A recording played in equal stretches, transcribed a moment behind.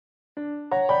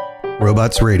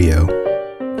Robots Radio.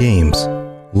 Games,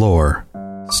 lore,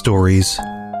 stories,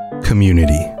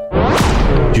 community.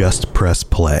 Just press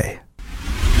play.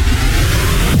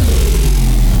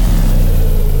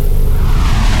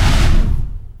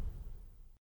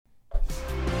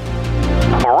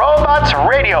 Robots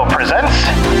Radio presents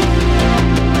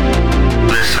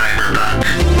the Cyberpunk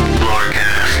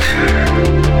Lorecast.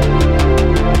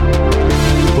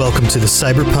 Welcome to the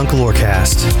Cyberpunk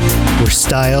Lorecast, where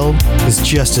style is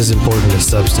just as important as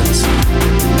substance.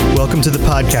 Welcome to the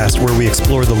podcast where we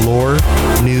explore the lore,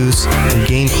 news, and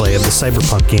gameplay of the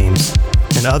Cyberpunk games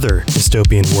and other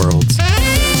dystopian worlds.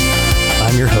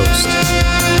 I'm your host,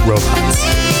 Robots.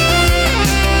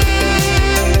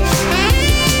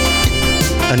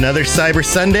 Another Cyber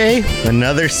Sunday,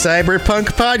 another Cyberpunk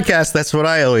podcast. That's what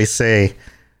I always say.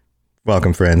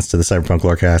 Welcome, friends, to the Cyberpunk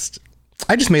Lorecast.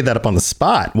 I just made that up on the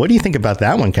spot. What do you think about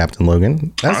that one, Captain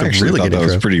Logan? That's a really good intro.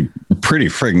 That was pretty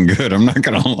freaking good. I'm not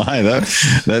gonna lie. That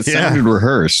sounded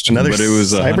rehearsed, but it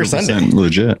was Cyber Sunday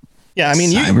legit. Yeah, I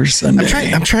mean, Cyber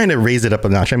Sunday. I'm trying to raise it up a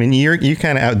notch. I mean, you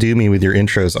kind of outdo me with your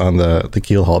intros on the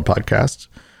Keelhauled podcast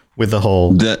with the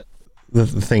whole the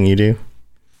thing you do.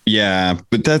 Yeah,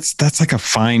 but that's like a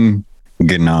fine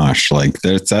ganache. Like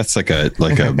that's like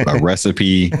a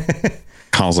recipe.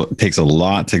 Takes a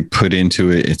lot to put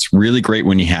into it. It's really great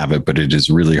when you have it, but it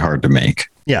is really hard to make.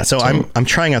 Yeah, so I'm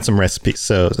trying out some recipes.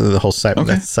 So the whole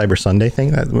Cyber Sunday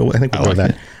thing, I think we'll go with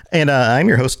that. And I'm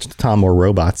your host, Tom or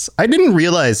Robots. I didn't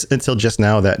realize until just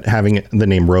now that having the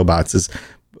name Robots is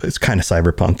kind of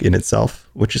cyberpunk in itself,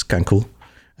 which is kind of cool,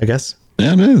 I guess.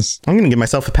 Yeah, it is. I'm going to give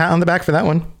myself a pat on the back for that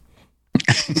one.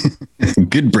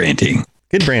 Good branding.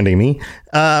 Good branding, me.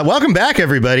 Welcome back,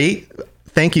 everybody.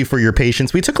 Thank you for your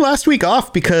patience. We took last week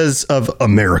off because of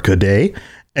America Day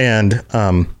and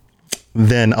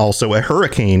then also a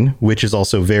hurricane, which is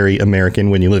also very American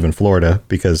when you live in Florida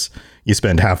because you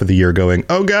spend half of the year going,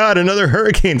 oh, God, another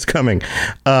hurricane's coming.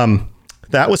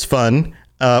 That was fun.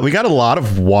 We got a lot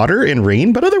of water and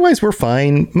rain, but otherwise we're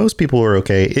fine. Most people are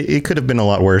OK. It could have been a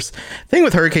lot worse. Thing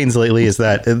with hurricanes lately is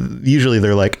that usually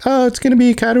they're like, oh, it's going to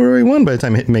be category 1 by the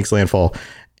time it makes landfall.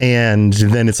 And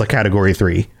then it's like category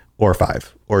 3. Or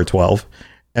 5 or 12.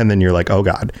 And then you're like, oh,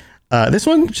 God, this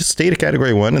one just stayed a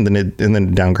category 1 and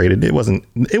then downgraded. It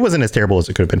wasn't as terrible as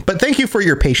it could have been. But thank you for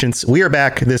your patience. We are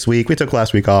back this week. We took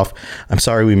last week off. I'm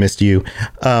sorry we missed you.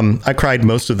 I cried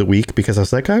most of the week because I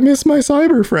was like, I miss my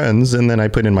cyber friends. And then I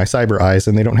put in my cyber eyes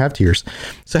and they don't have tears.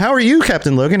 So how are you,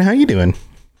 Captain Logan? How are you doing?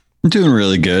 I'm doing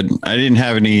really good. I didn't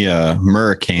have any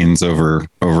hurricanes over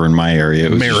in my area.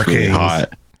 It was just really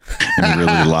hot and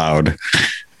really loud.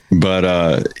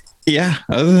 But yeah,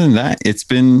 other than that, it's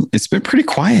been pretty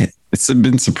quiet. It's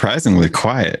been surprisingly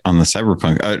quiet on the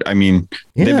Cyberpunk. I mean,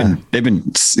 they've been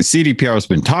CDPR has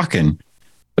been talking,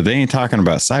 but they ain't talking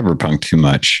about Cyberpunk too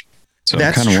much. So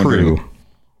that's I'm kind of wondering,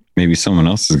 maybe someone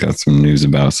else has got some news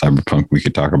about Cyberpunk we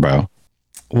could talk about.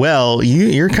 Well,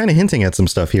 you're kind of hinting at some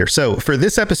stuff here. So for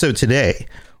this episode today,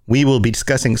 we will be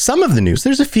discussing some of the news.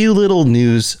 There's a few little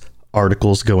news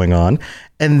articles going on,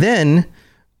 and then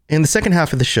in the second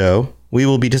half of the show, we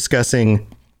will be discussing.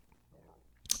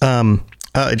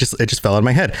 It just fell out of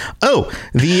my head. Oh,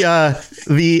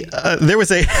 there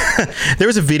was a there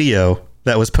was a video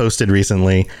that was posted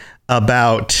recently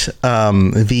about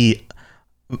the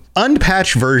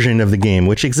unpatched version of the game,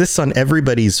 which exists on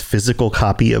everybody's physical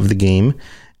copy of the game.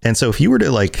 And so, if you were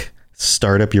to like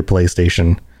start up your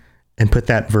PlayStation and put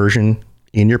that version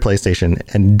in your PlayStation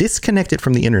and disconnect it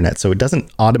from the internet, so it doesn't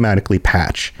automatically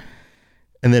patch,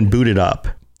 and then boot it up,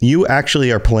 you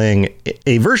actually are playing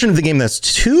a version of the game that's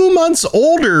 2 months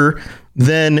older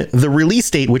than the release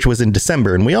date, which was in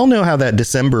December. And we all know how that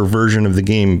December version of the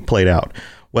game played out.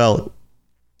 Well,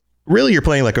 really, you're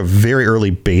playing like a very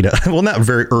early beta. Well, not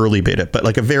very early beta, but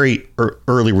like a very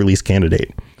early release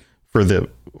candidate for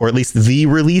or at least the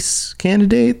release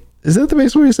candidate. Is that the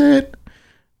best way to say it?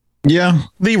 Yeah.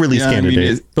 The release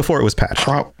candidate before it was patched.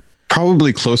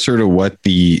 Probably closer to what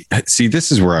this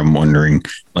is where I'm wondering,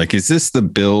 like, is this the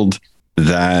build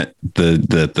that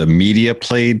the media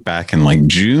played back in like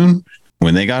June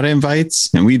when they got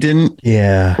invites and we didn't?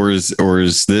 Yeah. Or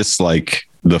is this like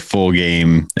the full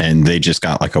game and they just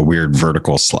got like a weird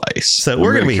vertical slice? So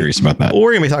we're going to be curious about that.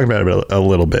 We're going to be talking about it a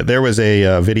little bit. There was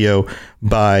a video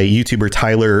by YouTuber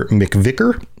Tyler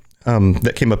McVicker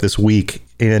that came up this week,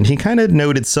 and he kind of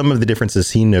noted some of the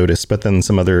differences he noticed, but then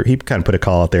he kind of put a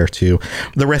call out there to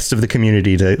the rest of the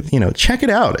community to, check it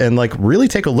out and like really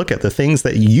take a look at the things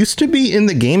that used to be in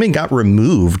the game and got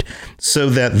removed so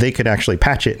that they could actually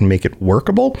patch it and make it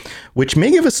workable, which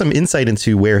may give us some insight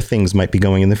into where things might be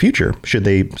going in the future. Should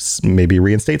they maybe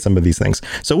reinstate some of these things?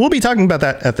 So we'll be talking about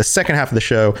that at the second half of the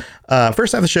show.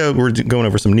 First half of the show, we're going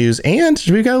over some news, and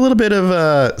we got a little bit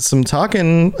of some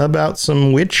talking about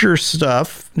some Witcher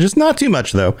stuff. Just not too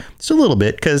much, though. Just a little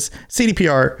bit, because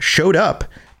CDPR showed up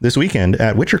this weekend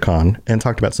at WitcherCon and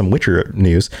talked about some Witcher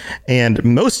news. And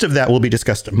most of that will be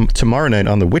discussed tomorrow night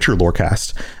on the Witcher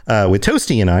Lorecast with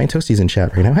Toasty and I. Toasty's in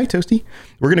chat right now. Hi, Toasty.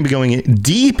 We're going to be going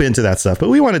deep into that stuff, but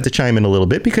we wanted to chime in a little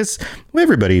bit because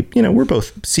everybody, we're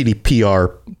both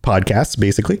CDPR podcasts,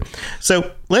 basically.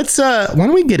 So let's, why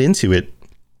don't we get into it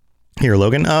here,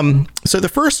 Logan? So the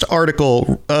first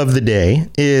article of the day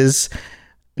is,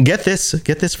 get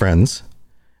this, friends.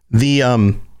 The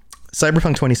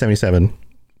Cyberpunk 2077,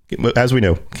 as we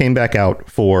know, came back out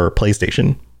for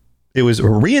PlayStation. It was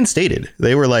reinstated.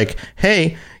 They were like,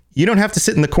 hey, you don't have to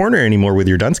sit in the corner anymore with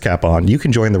your dunce cap on. You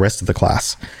can join the rest of the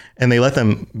class. And they let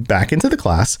them back into the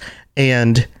class.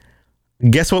 And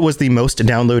guess what was the most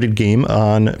downloaded game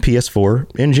on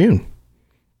PS4 in June? Do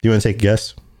you want to take a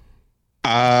guess?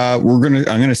 I'm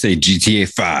gonna say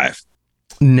GTA 5.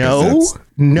 No.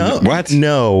 What?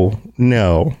 No.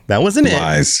 That wasn't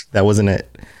Lies. That wasn't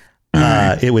it.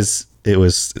 Right. It was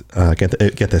get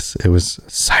this. It was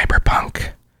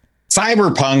Cyberpunk.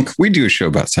 Cyberpunk. We do a show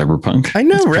about Cyberpunk. I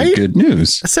know, That's right? Good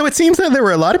news. So it seems that there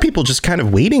were a lot of people just kind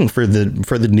of waiting for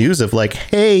the news of like,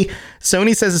 hey,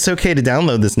 Sony says it's okay to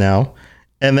download this now.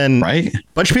 And then a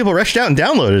bunch of people rushed out and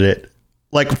downloaded it,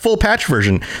 like a full patch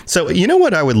version. So you know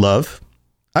what I would love?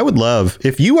 I would love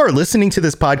if you are listening to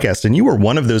this podcast and you were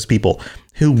one of those people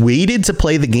who waited to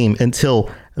play the game until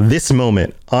this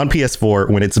moment on PS4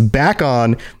 when it's back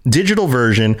on digital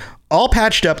version, all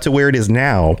patched up to where it is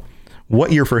now,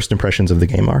 what your first impressions of the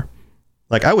game are.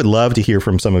 Like, I would love to hear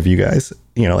from some of you guys,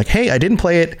 like, hey, I didn't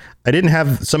play it. I didn't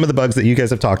have some of the bugs that you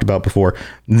guys have talked about before.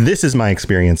 This is my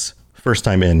experience. First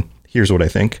time in. Here's what I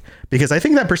think, because I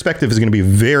think that perspective is going to be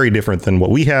very different than what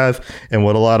we have and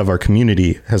what a lot of our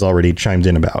community has already chimed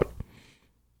in about.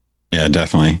 Yeah,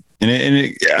 definitely.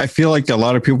 And I feel like a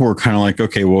lot of people were kind of like,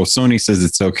 okay, well, Sony says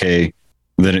it's okay,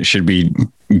 then it should be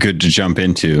good to jump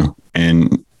into.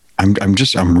 And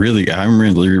I'm really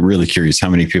curious how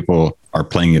many people are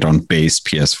playing it on base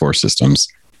PS4 systems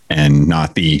and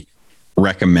not the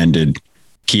recommended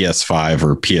PS5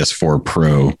 or PS4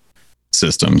 Pro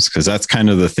systems, because that's kind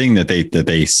of the thing that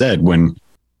they said when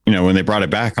they brought it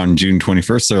back on June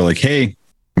 21st. They're like, hey,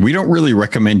 we don't really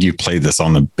recommend you play this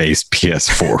on the base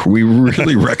PS4. We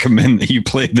really recommend that you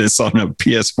play this on a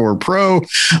PS4 Pro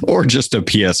or just a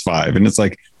PS5. And it's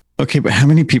like, okay, but how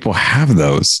many people have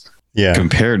those? Yeah,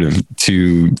 comparative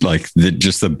to like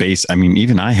just the base. I mean,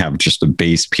 even I have just a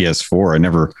base PS4. I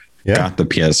never got the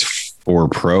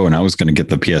PS4 Pro, and I was going to get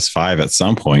the PS5 at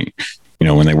some point,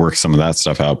 when they work some of that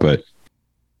stuff out. But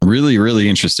really, really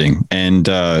interesting. And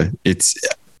it's,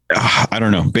 I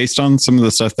don't know, based on some of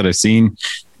the stuff that I've seen,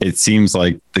 it seems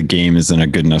like the game is in a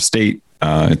good enough state.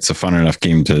 It's a fun enough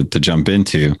game to jump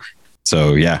into.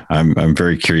 So yeah, I'm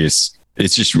very curious.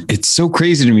 It's so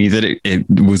crazy to me that it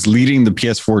was leading the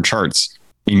PS4 charts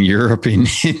in Europe and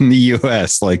in the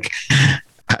US. Like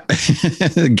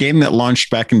a game that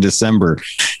launched back in December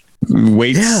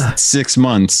waits 6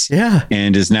 months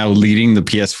and is now leading the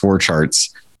PS4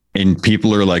 charts. And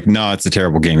people are like, no, it's a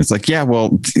terrible game. It's like, yeah,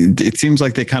 well, it seems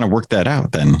like they kind of worked that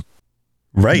out then.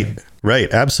 Right.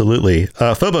 Absolutely.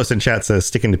 Phobos in chat says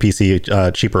sticking to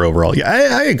PC cheaper overall. Yeah,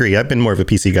 I agree. I've been more of a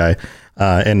PC guy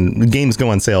and games go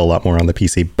on sale a lot more on the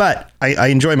PC, but I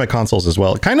enjoy my consoles as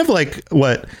well. Kind of like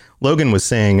what Logan was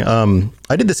saying.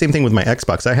 I did the same thing with my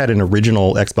Xbox. I had an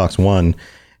original Xbox One.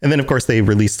 And then, of course, they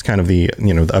released kind of the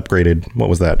upgraded. What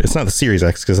was that? It's not the Series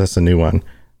X because that's the new one.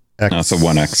 That's the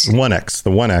One X.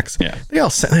 The One X. Yeah. They all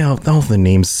the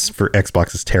names for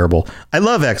Xbox is terrible. I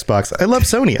love Xbox. I love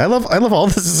Sony. I love all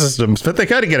the systems, but they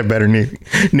got to get a better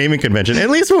naming convention. At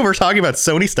least when we're talking about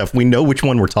Sony stuff, we know which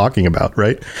one we're talking about,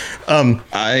 right?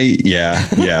 I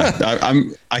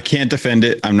can't defend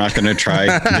it. I'm not going to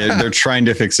try. They're trying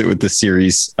to fix it with the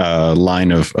Series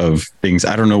line of things.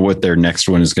 I don't know what their next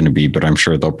one is going to be, but I'm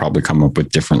sure they'll probably come up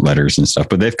with different letters and stuff.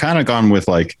 But they've kind of gone with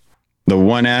like, the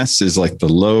 1S is like the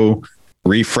low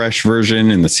refresh version,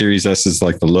 and the Series S is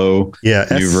like the low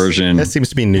new version. That seems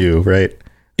to be new, right?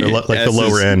 Like the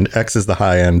lower end. X is the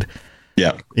high end.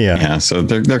 Yeah. So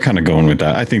they're kind of going with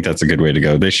that. I think that's a good way to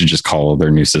go. They should just call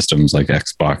their new systems like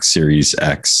Xbox Series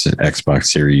X, Xbox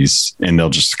Series, and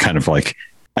they'll just kind of like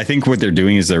Why? I think what they're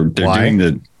doing is they're doing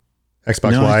the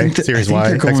Xbox Y, Series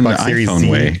Y, Xbox Series Z,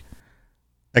 way.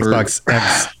 Xbox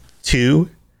X2.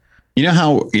 You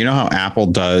know how Apple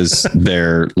does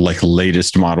their like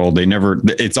latest model.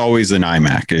 It's always an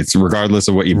iMac. It's regardless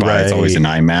of what you buy, It's always an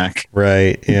iMac.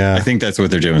 Right. Yeah. I think that's what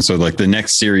they're doing. So like the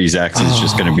next Series X is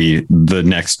just going to be the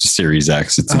next Series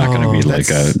X. It's not going to be like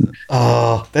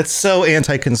that's so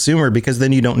anti-consumer, because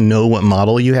then you don't know what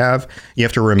model you have. You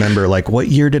have to remember, like, what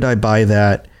year did I buy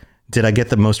that? Did I get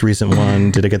the most recent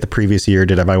one? Did I get the previous year?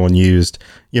 Did I buy one used?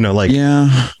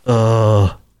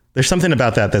 There's something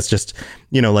about that that's just,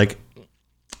 like,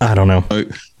 I don't know.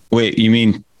 Wait, you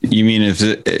mean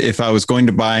if I was going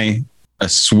to buy a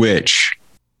Switch,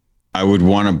 I would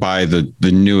want to buy the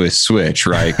newest Switch,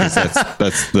 right? Because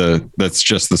that's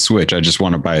just the Switch. I just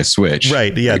want to buy a Switch,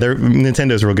 right? Yeah,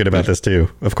 Nintendo's real good about this too,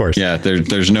 of course. Yeah,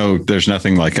 there's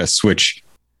nothing like a Switch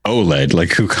OLED. Like,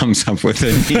 who comes up with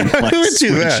a name like Who would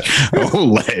do that?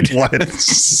 OLED? What? It's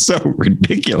so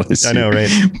ridiculous. I know,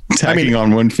 right? Tacking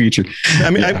on one feature.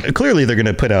 Clearly they're going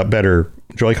to put out better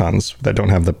Joy-Cons that don't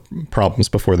have the problems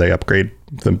before they upgrade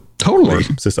them. Totally.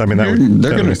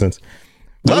 That would make sense.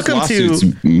 Welcome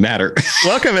to matter.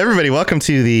 Welcome everybody. Welcome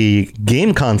to the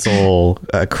Game Console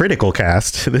Critical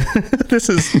Cast. This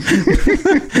is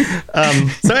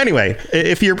so anyway.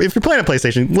 If you're playing a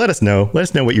PlayStation, let us know. Let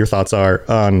us know what your thoughts are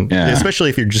on,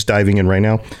 especially if you're just diving in right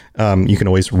now. You can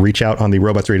always reach out on the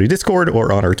Robots Radio Discord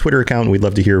or on our Twitter account. We'd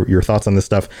love to hear your thoughts on this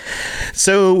stuff.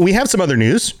 So we have some other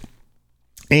news.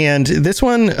 And this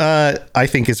one, I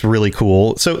think, is really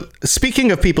cool. So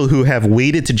speaking of people who have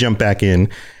waited to jump back in,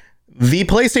 the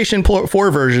PlayStation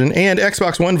 4 version and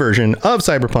Xbox One version of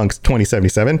Cyberpunk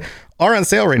 2077 are on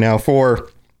sale right now for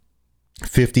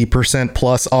 50%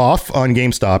 plus off on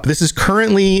GameStop. This is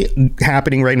currently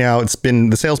happening right now.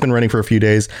 The sale's been running for a few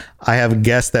days. I have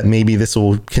guessed that maybe this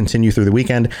will continue through the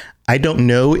weekend. I don't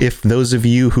know if those of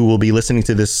you who will be listening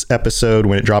to this episode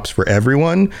when it drops for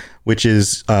everyone, which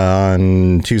is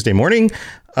on Tuesday morning,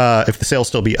 if the sale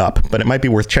still be up, but it might be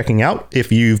worth checking out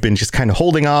if you've been just kind of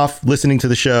holding off listening to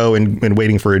the show and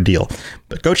waiting for a deal.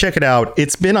 But go check it out.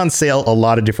 It's been on sale a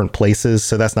lot of different places,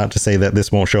 so that's not to say that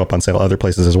this won't show up on sale other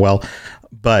places as well.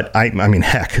 But I mean,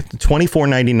 heck,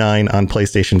 $24.99 on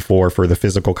PlayStation 4 for the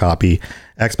physical copy.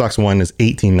 Xbox One is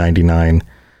 $18.99.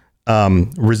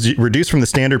 Reduced from the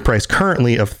standard price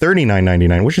currently of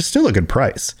 $39.99, which is still a good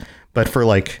price. But for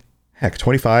like, heck,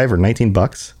 25 or 19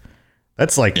 bucks.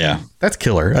 That's like, that's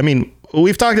killer. I mean,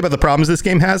 we've talked about the problems this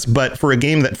game has, but for a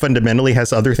game that fundamentally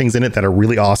has other things in it that are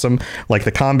really awesome, like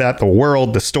the combat, the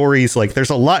world, the stories, like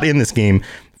there's a lot in this game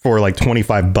for like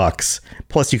 25 bucks.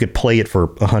 Plus you could play it for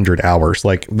 100 hours.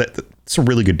 Like that's a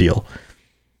really good deal.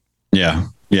 Yeah.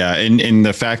 Yeah. And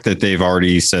the fact that they've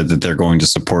already said that they're going to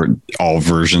support all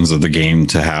versions of the game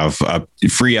to have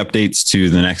free updates to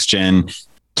the next gen,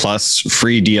 plus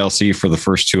free DLC for the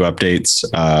first two updates.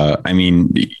 I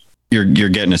mean, you're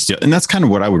getting a steal. And that's kind of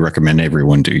what I would recommend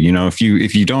everyone do. You know, if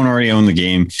you don't already own the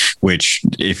game, which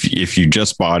if you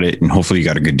just bought it and hopefully you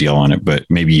got a good deal on it, but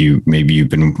maybe you've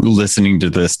been listening to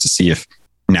this to see if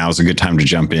now's a good time to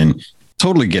jump in,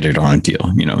 totally get it on a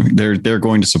deal. You know, they're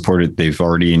going to support it. They've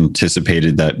already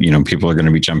anticipated that, you know, people are going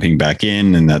to be jumping back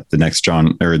in and that the next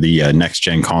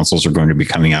gen consoles are going to be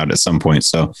coming out at some point.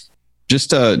 So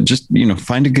just you know,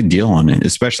 find a good deal on it,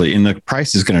 especially, and the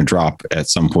price is going to drop at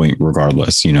some point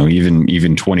regardless. You know,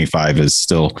 even 25 is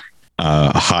still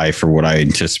high for what I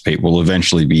anticipate will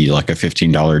eventually be like a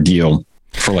 $15 deal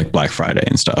for like Black Friday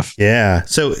and stuff. Yeah.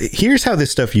 So here's how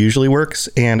this stuff usually works.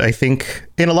 And I think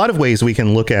in a lot of ways we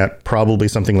can look at probably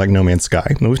something like No Man's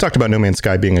Sky. Now, we've talked about No Man's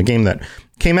Sky being a game that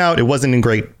came out, it wasn't in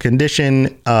great condition,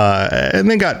 and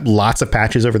then got lots of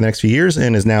patches over the next few years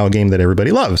and is now a game that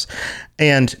everybody loves.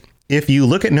 And if you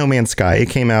look at No Man's Sky, it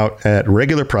came out at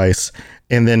regular price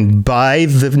and then by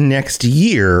the next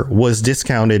year was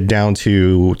discounted down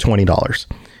to $20.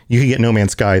 You could get No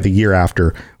Man's Sky the year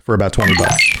after for about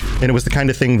 $20. And it was the kind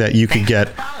of thing that you could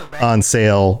get on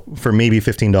sale for maybe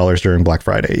 $15 during Black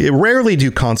Friday. Rarely do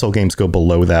console games go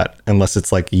below that unless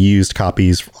it's like used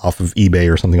copies off of eBay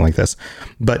or something like this.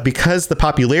 But because the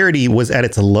popularity was at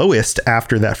its lowest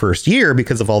after that first year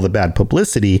because of all the bad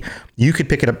publicity, you could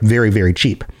pick it up very, very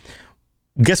cheap.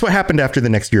 Guess what happened after the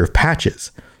next year of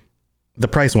patches? The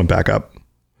price went back up.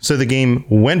 So the game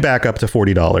went back up to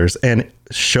 $40 and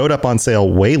showed up on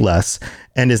sale way less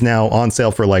and is now on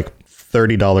sale for like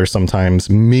 $30 sometimes,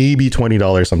 maybe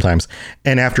 $20 sometimes.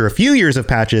 And after a few years of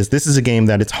patches, this is a game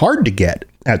that it's hard to get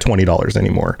at $20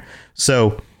 anymore.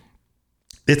 So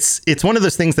it's one of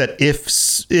those things that if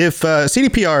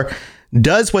CDPR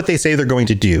does what they say they're going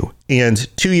to do, and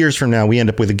 2 years from now we end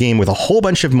up with a game with a whole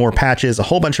bunch of more patches, a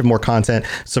whole bunch of more content,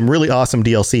 some really awesome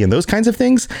DLC and those kinds of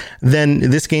things, then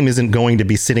this game isn't going to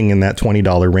be sitting in that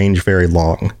 $20 range very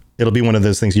long. It'll be one of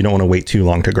those things you don't want to wait too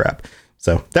long to grab.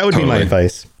 So that would be my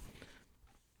advice.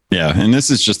 Yeah. And this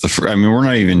is just we're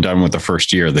not even done with the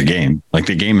first year of the game. Like,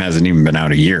 the game hasn't even been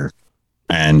out a year.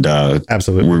 And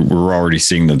absolutely, we're already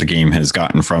seeing that the game has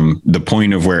gotten from the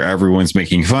point of where everyone's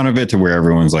making fun of it to where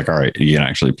everyone's like, all right, you can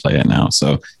actually play it now.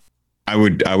 So I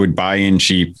would buy in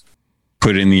cheap,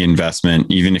 put in the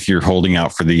investment, even if you're holding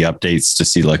out for the updates to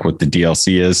see like what the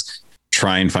DLC is,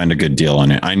 try and find a good deal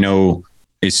on it. I know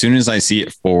as soon as I see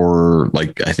it for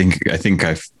like, I think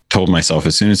I've told myself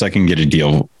as soon as I can get a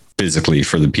deal physically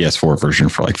for the PS4 version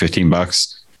for like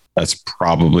 $15, that's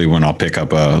probably when I'll pick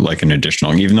up an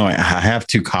additional, even though I have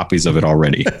 2 copies of it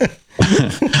already.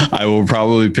 I will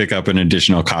probably pick up an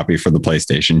additional copy for the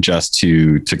PlayStation just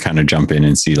to kind of jump in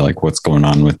and see like what's going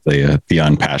on with the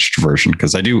unpatched version.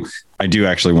 Cause I do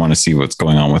actually want to see what's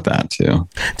going on with that too.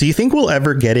 Do you think we'll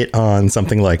ever get it on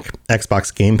something like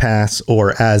Xbox Game Pass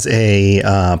or as a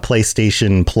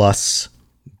PlayStation Plus,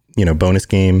 bonus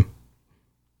game?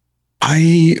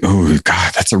 Oh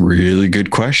God, that's a really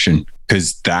good question.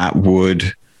 Cause that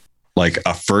would, like,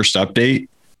 a first update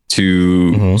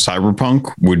to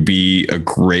Cyberpunk would be a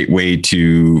great way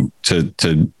to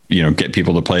get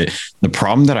people to play it. The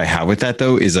problem that I have with that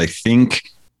though, is I think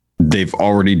they've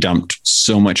already dumped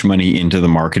so much money into the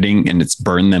marketing and it's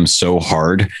burned them so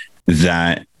hard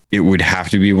that it would have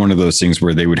to be one of those things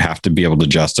where they would have to be able to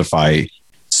justify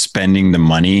spending the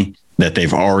money that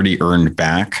they've already earned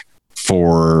back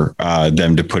for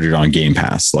them to put it on Game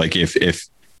Pass. Like if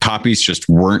copies just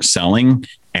weren't selling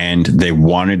and they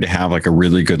wanted to have like a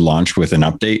really good launch with an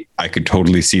update, I could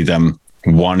totally see them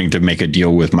wanting to make a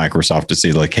deal with Microsoft to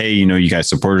say like, hey, you guys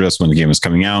supported us when the game was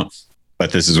coming out,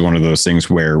 but this is one of those things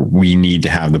where we need to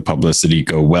have the publicity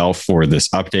go well for this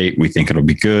update. We think it'll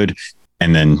be good,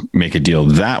 and then make a deal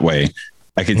that way.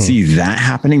 I could see that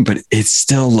happening, but it's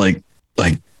still like,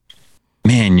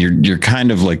 man, you're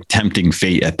kind of like tempting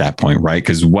fate at that point, right?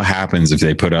 Because what happens if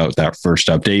they put out that first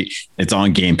update? It's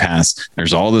on Game Pass.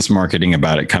 There's all this marketing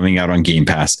about it coming out on Game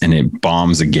Pass, and it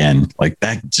bombs again. Like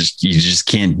that, you just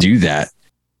can't do that.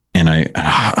 And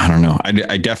I don't know.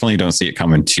 I definitely don't see it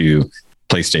coming to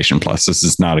PlayStation Plus. This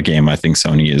is not a game I think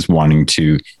Sony is wanting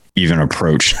to even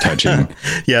approach touching.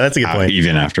 Yeah, that's a good point.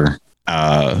 Even after,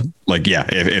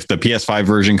 if the PS5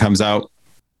 version comes out,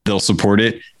 they'll support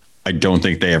it. I don't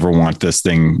think they ever want this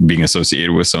thing being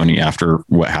associated with Sony after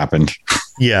what happened.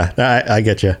 Yeah, I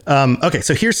get you. Okay,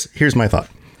 so here's my thought.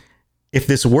 If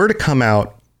this were to come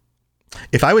out,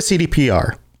 if I was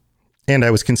CDPR and I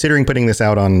was considering putting this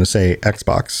out on, say,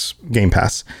 Xbox Game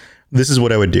Pass, this is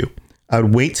what I would do. I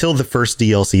would wait till the first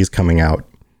DLC is coming out.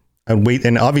 I'd wait,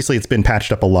 and obviously it's been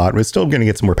patched up a lot. We're still going to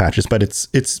get some more patches, but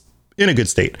it's in a good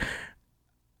state.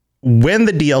 When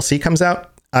the DLC comes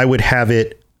out, I would have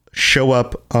it show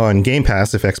up on Game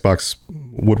Pass if Xbox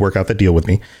would work out the deal with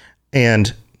me,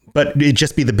 but it'd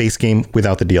just be the base game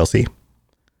without the DLC.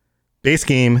 Base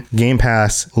game, Game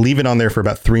Pass, leave it on there for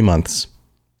about 3 months,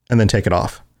 and then take it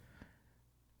off.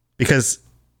 Because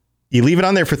you leave it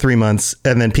on there for 3 months,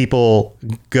 and then people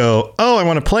go, "Oh, I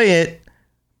want to play it,"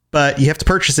 but you have to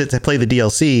purchase it to play the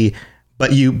DLC.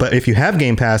 But if you have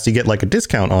Game Pass, you get like a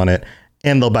discount on it,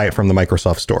 and they'll buy it from the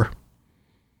Microsoft Store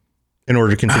in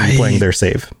order to continue playing their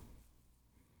save.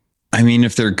 I mean,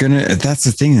 if they're that's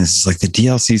the thing, is like the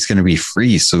DLC is going to be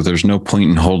free. So there's no point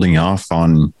in holding off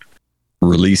on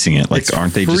releasing it. Like,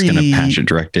 aren't they just going to patch it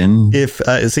direct in? If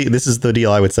see, this is the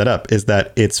deal I would set up, is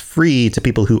that it's free to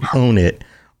people who own it,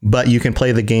 but you can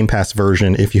play the Game Pass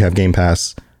version if you have Game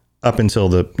Pass up until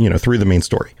through the main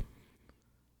story.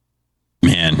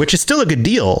 Man, which is still a good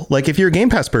deal. Like if you're a Game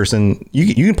Pass person,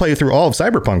 you can play through all of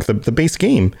Cyberpunk, the base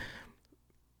game.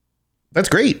 That's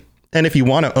great. And if you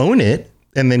want to own it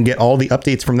and then get all the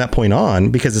updates from that point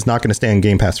on, because it's not going to stay on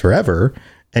Game Pass forever,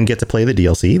 and get to play the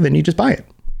DLC, then you just buy it.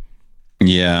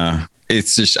 Yeah.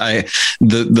 It's just,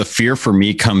 the fear for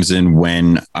me comes in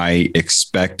when I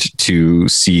expect to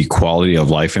see quality of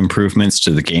life improvements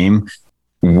to the game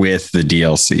with the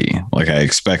DLC. Like I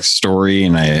expect story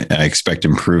and I expect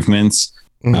improvements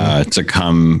to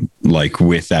come like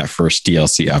with that first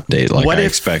DLC update. Like, what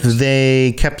if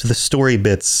they kept the story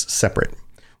bits separate?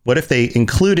 What if they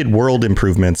included world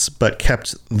improvements but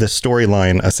kept the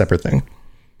storyline a separate thing?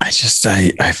 I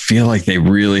feel like they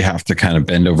really have to kind of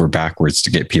bend over backwards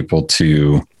to get people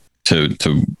to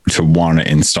want to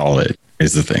install it.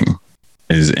 Is the thing.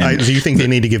 Do you think they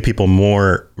need to give people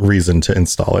more reason to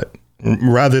install it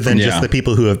rather than just the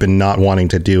people who have been not wanting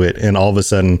to do it, and all of a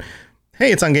sudden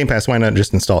hey, it's on Game Pass. Why not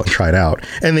just install it and try it out?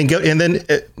 And then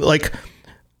like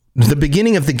the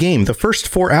beginning of the game, the first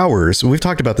 4 hours, we've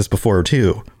talked about this before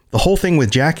too. The whole thing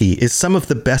with Jackie is some of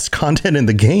the best content in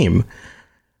the game.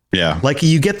 Yeah. Like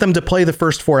you get them to play the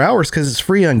first 4 hours because it's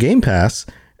free on Game Pass.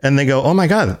 And they go, oh my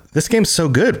God, this game's so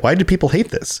good. Why do people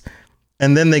hate this?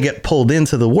 And then they get pulled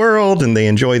into the world and they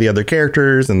enjoy the other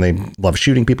characters and they love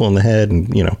shooting people in the head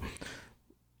and, you know.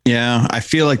 Yeah, I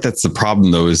feel like that's the problem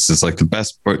though, is like the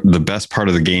best part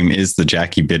of the game is the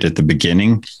Jackie bit at the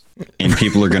beginning. And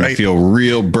people are going to feel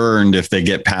real burned if they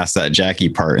get past that Jackie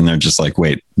part and they're just like,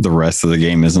 wait, the rest of the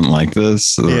game isn't like this.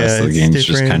 So the rest of the game is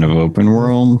just kind of open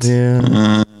world.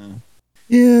 Yeah.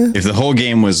 If the whole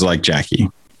game was like Jackie,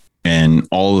 and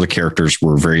all of the characters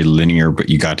were very linear, but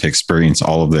you got to experience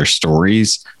all of their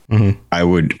stories. Mm-hmm. I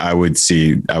would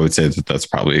say that that's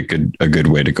probably a good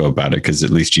way to go about it. Cause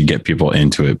at least you get people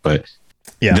into it, but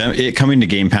it coming to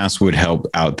Game Pass would help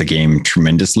out the game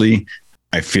tremendously.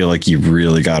 I feel like you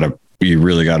really got to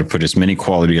put as many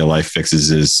quality of life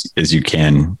fixes as you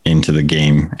can into the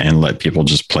game and let people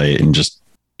just play it and just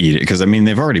eat it. Cause I mean,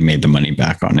 they've already made the money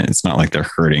back on it. It's not like they're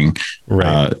hurting.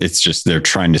 Right. It's just, they're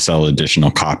trying to sell additional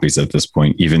copies at this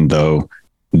point, even though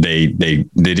they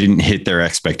didn't hit their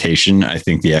expectation. I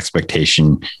think the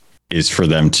expectation is for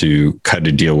them to cut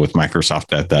a deal with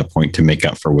Microsoft at that point to make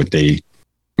up for what they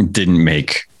didn't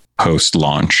make post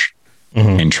launch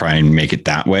and try and make it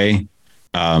that way.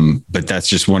 But that's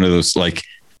just one of those, like,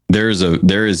 there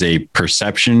is a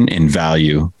perception and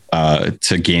value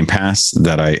to Game Pass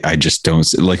that I just don't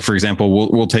see. Like, for example,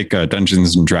 we'll take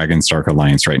Dungeons and Dragons Dark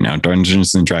Alliance right now.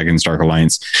 Dungeons and Dragons Dark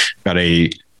Alliance got a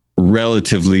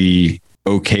relatively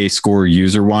okay score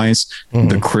user wise.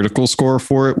 The critical score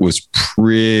for it was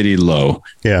pretty low.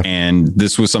 Yeah. And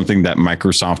this was something that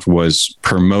Microsoft was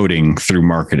promoting through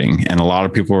marketing. And a lot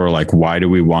of people are like, why do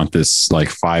we want this like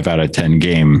 5 out of 10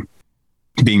 game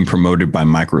being promoted by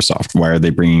Microsoft? Why are they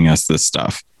bringing us this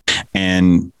stuff?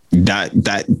 And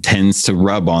that tends to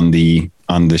rub on the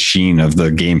sheen of the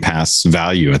Game Pass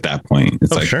value at that point.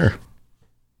 It's like, sure.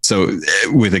 So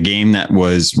with a game that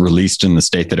was released in the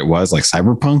state that it was, like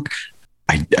Cyberpunk,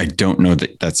 I don't know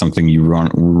that that's something you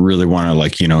really want to,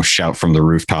 like, you know, shout from the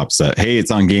rooftops that, hey, it's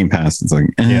on Game Pass. It's like,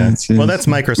 well, that's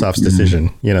Microsoft's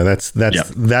decision. You know, that's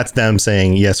them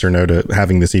saying yes or no to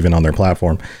having this even on their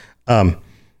platform.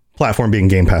 Platform being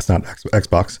Game Pass, not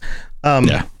Xbox.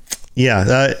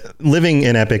 Living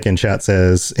in Epic in chat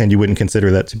says, and you wouldn't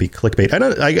consider that to be clickbait.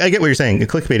 I get what you're saying.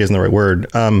 Clickbait isn't the right word.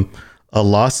 A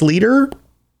loss leader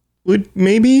would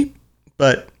maybe,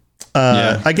 but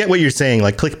I get what you're saying.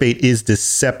 Like, clickbait is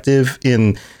deceptive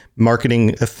in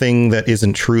marketing a thing that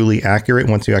isn't truly accurate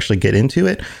once you actually get into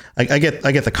it. I get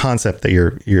the concept that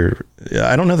you're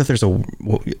I don't know that there's a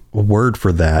word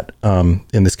for that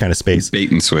in this kind of space.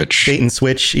 Bait and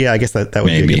switch. Yeah, I guess that would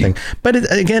be a good thing. But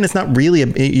again, it's not really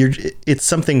it's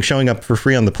something showing up for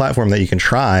free on the platform that you can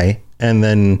try, and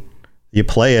then you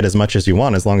play it as much as you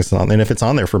want, as long as it's on. And if it's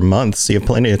on there for months, you have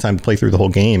plenty of time to play through the whole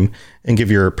game and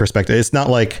give your perspective. It's not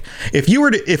like if you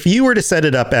were to set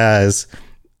it up as,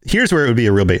 here's where it would be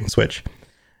a real bait and switch.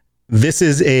 This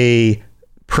is a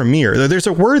premiere. There's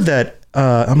a word that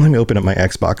let me open up my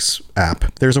Xbox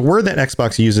app. There's a word that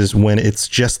Xbox uses when it's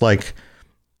just like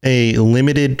a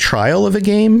limited trial of a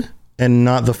game and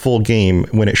not the full game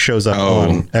when it shows up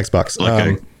on Xbox.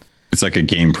 It's like a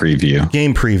game preview.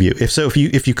 Game preview.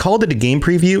 If you called it a game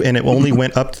preview and it only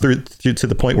went up through to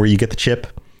the point where you get the chip,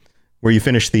 where you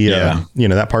finish the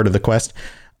that part of the quest,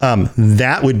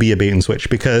 that would be a bait and switch,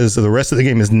 because the rest of the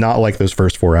game is not like those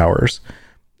first 4 hours.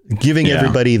 Giving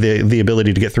everybody the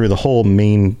ability to get through the whole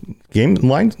main game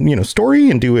line, story,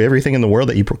 and do everything in the world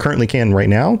that you currently can right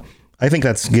now. I think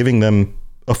that's giving them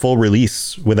a full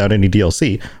release without any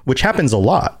DLC, which happens a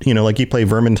lot. Like you play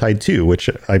Vermintide 2, which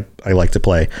I like to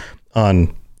play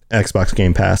on Xbox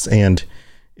Game Pass, and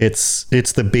it's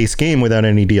the base game without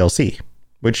any DLC,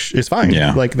 which is fine.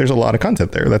 Yeah. Like, there's a lot of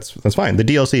content there. That's fine. The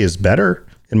DLC is better,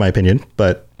 in my opinion,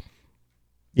 but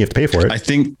you have to pay for it. I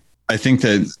think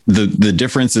that the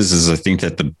difference is I think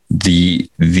that the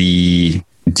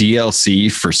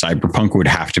DLC for Cyberpunk would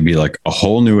have to be like a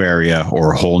whole new area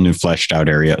or a whole new fleshed out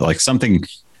area, like something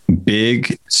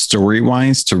big story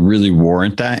wise to really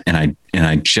warrant that. And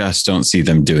I just don't see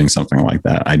them doing something like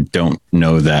that. I don't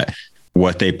know that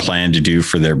what they plan to do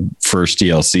for their first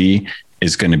DLC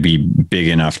is going to be big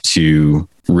enough to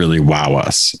really wow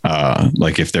us.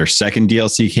 Like if their second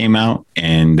DLC came out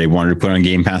and they wanted to put on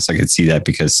Game Pass, I could see that,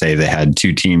 because say they had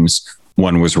two teams.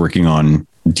 One was working on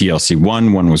DLC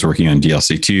 1, one was working on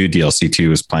DLC 2. DLC 2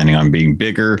 was planning on being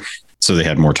bigger, so they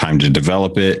had more time to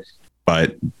develop it.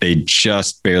 but they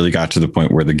just barely got to the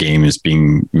point where the game is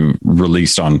being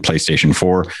released on PlayStation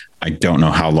 4. I don't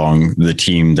know how long the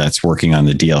team that's working on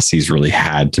the DLCs really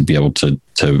had to be able to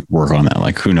work on that.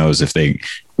 Like, who knows if they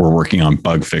were working on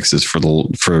bug fixes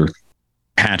for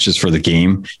patches for the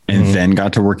game and then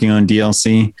got to working on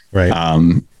DLC. Right.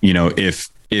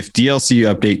 If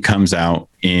DLC update comes out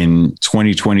in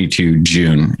 2022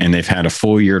 June and they've had a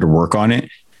full year to work on it,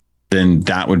 then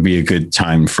that would be a good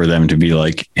time for them to be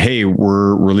like, hey,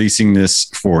 we're releasing this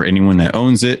for anyone that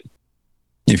owns it.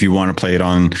 If you want to play it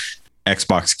on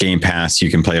Xbox Game Pass, you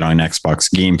can play it on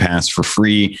Xbox Game Pass for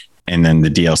free. And then the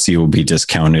DLC will be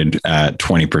discounted at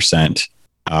 20%.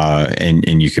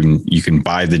 And you can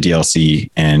buy the DLC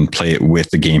and play it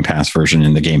with the Game Pass version.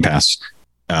 And the Game Pass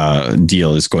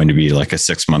deal is going to be like a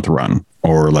 6-month run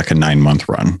or like a 9-month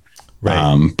run.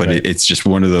 Right. It's just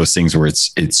one of those things where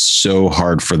it's so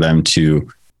hard for them to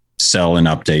sell an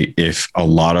update if a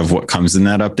lot of what comes in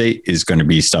that update is going to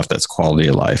be stuff that's quality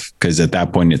of life. Because at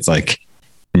that point, it's like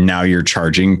now you're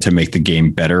charging to make the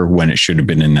game better when it should have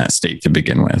been in that state to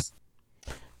begin with.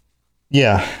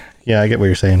 Yeah, I get what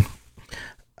you're saying.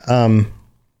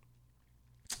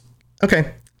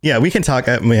 Okay. Yeah, we can talk.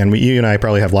 Man, you and I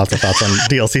probably have lots of thoughts on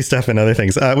DLC stuff and other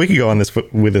things. We could go on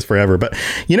with this forever, but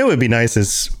what would be nice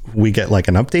is we get like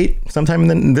an update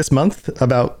sometime this month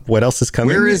about what else is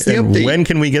coming. Where is the update? When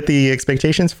can we get the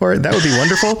expectations for it? That would be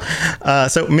wonderful.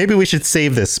 So maybe we should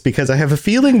save this because I have a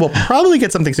feeling we'll probably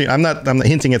get something soon. I'm not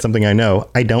hinting at something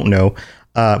I don't know,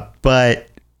 but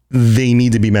they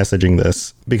need to be messaging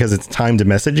this because it's time to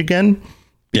message again.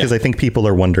 Because I think people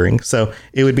are wondering. So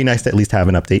it would be nice to at least have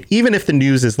an update. Even if the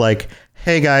news is like,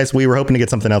 hey, guys, we were hoping to get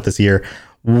something out this year.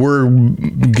 We're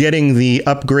getting the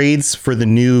upgrades for the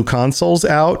new consoles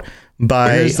out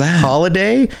by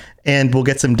holiday. And we'll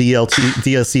get some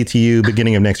DLC to you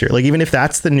beginning of next year. Like, even if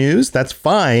that's the news, that's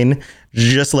fine.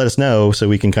 Just let us know so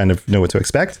we can kind of know what to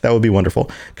expect. That would be wonderful.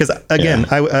 Because again,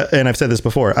 and I've said this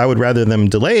before, I would rather them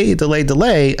delay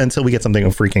until we get something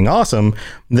freaking awesome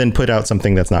than put out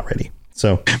something that's not ready.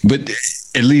 So, but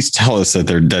at least tell us that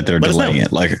they're delaying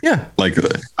it.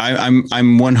 I'm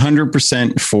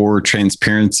 100% for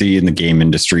transparency in the game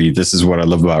industry. This is what I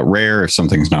love about Rare. If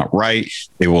something's not right,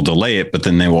 they will delay it, but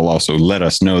then they will also let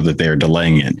us know that they are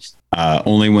delaying it.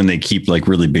 Only when they keep like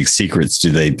really big secrets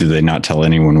do they not tell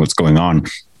anyone what's going on.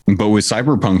 But with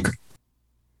Cyberpunk,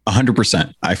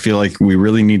 100%, I feel like we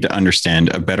really need to understand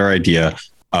a better idea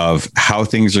of how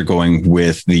things are going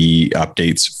with the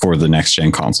updates for the next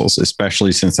gen consoles,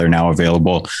 especially since they're now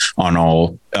available on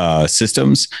all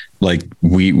systems. Like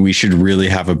we should really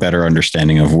have a better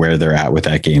understanding of where they're at with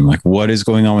that game. Like, what is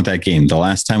going on with that game? The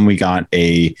last time we got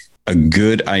a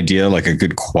good idea, like a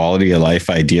good quality of life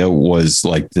idea, was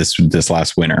like this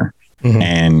last winter. Mm-hmm.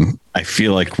 And I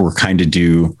feel like we're kind of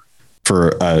due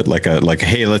for like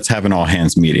hey, let's have an all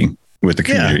hands meeting with the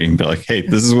community and be like, hey,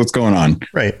 this is what's going on.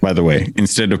 Right. By the way,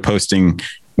 instead of posting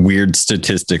weird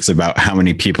statistics about how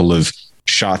many people have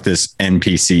shot this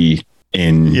NPC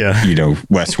in,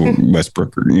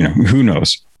 Westbrook, or, who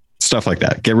knows, stuff like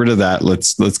that. Get rid of that.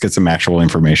 Let's get some actual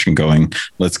information going.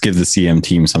 Let's give the CM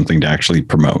team something to actually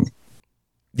promote.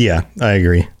 Yeah, I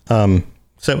agree.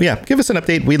 So give us an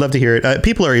update. We'd love to hear it.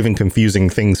 People are even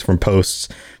confusing things from posts.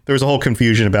 There was a whole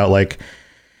confusion about like,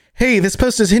 hey, this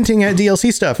post is hinting at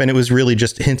DLC stuff. And it was really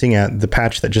just hinting at the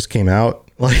patch that just came out.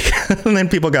 Like, and then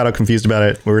people got all confused about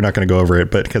it. We're not going to go over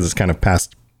it, but because it's kind of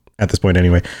past at this point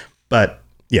anyway. But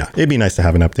yeah, it'd be nice to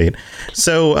have an update.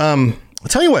 So I'll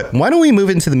tell you what, why don't we move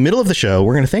into the middle of the show?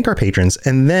 We're going to thank our patrons.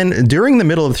 And then during the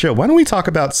middle of the show, why don't we talk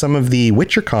about some of the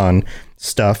WitcherCon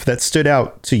stuff that stood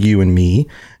out to you and me,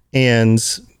 and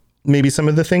maybe some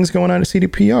of the things going on at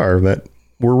CDPR that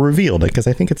were revealed, because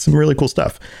I think it's some really cool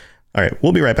stuff. All right,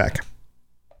 we'll be right back.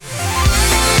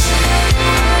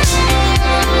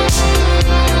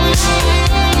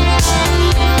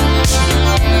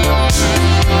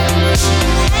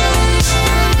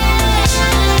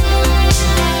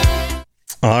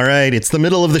 All right, it's the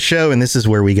middle of the show, and this is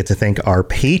where we get to thank our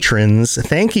patrons.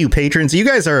 Thank you, patrons. You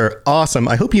guys are awesome.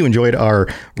 I hope you enjoyed our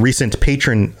recent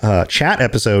patron chat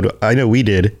episode. I know we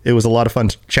did. It was a lot of fun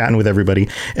chatting with everybody.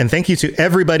 And thank you to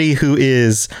everybody who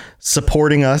is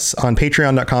supporting us on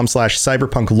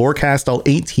patreon.com/cyberpunklorecast, all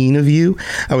 18 of you.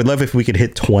 I would love if we could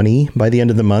hit 20 by the end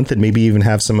of the month and maybe even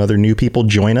have some other new people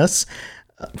join us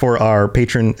for our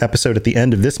patron episode at the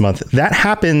end of this month. That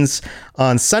happens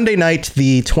on Sunday night,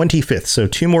 the 25th. So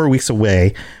 2 more weeks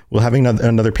away. We'll have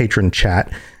another patron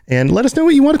chat, and let us know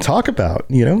what you want to talk about.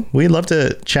 We'd love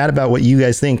to chat about what you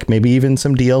guys think. Maybe even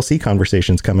some DLC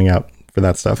conversations coming out for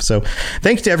that stuff. So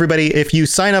thank you to everybody. If you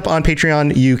sign up on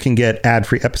Patreon, you can get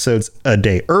ad-free episodes a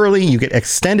day early. You get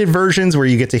extended versions where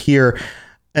you get to hear,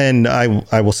 and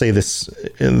I will say this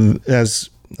as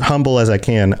humble as I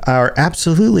can, our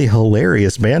absolutely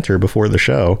hilarious banter before the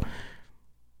show.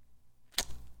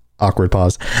 Awkward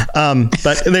pause.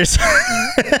 But there's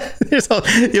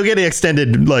you'll get an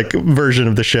extended like version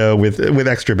of the show with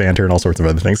extra banter and all sorts of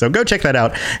other things. So go check that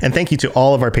out. And thank you to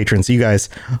all of our patrons. You guys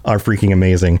are freaking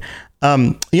amazing.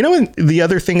 The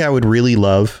other thing I would really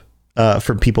love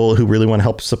for people who really want to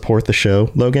help support the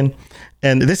show, Logan,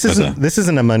 and this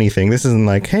isn't a money thing. This isn't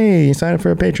like, hey, sign up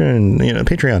for a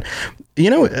Patreon.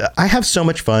 I have so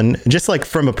much fun, just like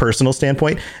from a personal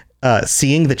standpoint,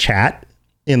 seeing the chat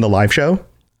in the live show.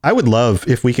 I would love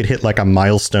if we could hit like a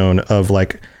milestone of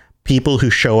like people who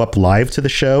show up live to the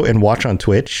show and watch on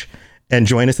Twitch and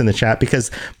join us in the chat, because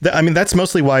that's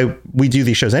mostly why we do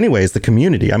these shows anyways, the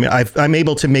community. I mean, I'm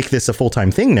able to make this a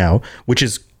full-time thing now, which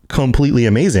is completely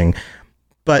amazing.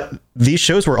 But these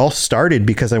shows were all started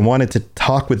because I wanted to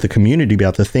talk with the community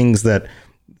about the things that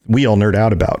we all nerd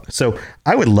out about. So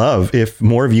I would love if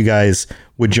more of you guys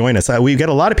would join us. We get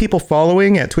a lot of people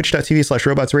following at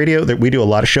twitch.tv/robotsradio. That we do a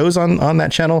lot of shows on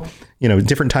that channel,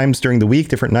 different times during the week,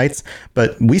 different nights.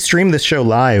 But we stream this show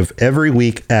live every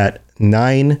week at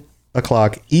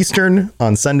 9:00 Eastern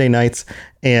on Sunday nights.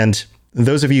 And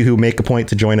those of you who make a point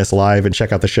to join us live and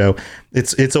check out the show,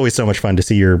 it's always so much fun to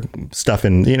see your stuff.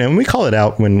 And, and we call it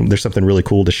out when there's something really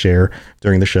cool to share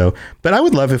during the show. But I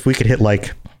would love if we could hit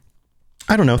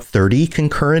 30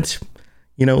 concurrent,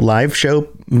 live show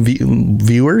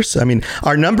viewers. I mean,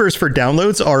 our numbers for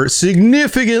downloads are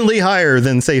significantly higher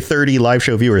than say 30 live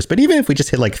show viewers. But even if we just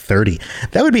hit 30,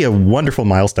 that would be a wonderful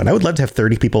milestone. I would love to have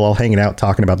 30 people all hanging out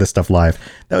talking about this stuff live.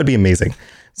 That would be amazing.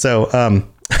 So,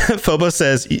 Phobos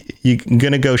says you're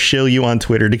going to go shill you on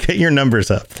Twitter to get your numbers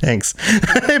up. Thanks.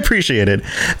 I appreciate it.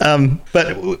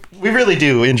 But we really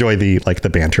do enjoy the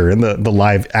banter and the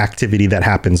live activity that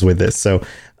happens with this. So,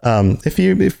 if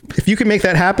you can make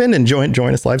that happen and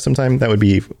join us live sometime, that would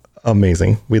be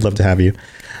amazing. We'd love to have you.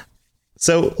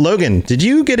 So Logan, did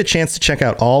you get a chance to check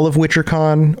out all of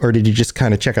WitcherCon, or did you just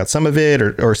kind of check out some of it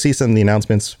or see some of the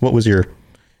announcements? What was your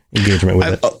engagement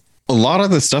with it? A lot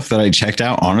of the stuff that I checked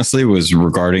out, honestly, was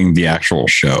regarding the actual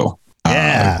show.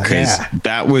 Because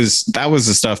that was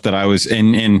the stuff that I was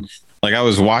in. Like I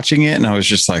was watching it and I was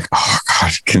just like, oh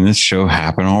God, can this show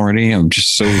happen already? I'm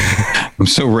so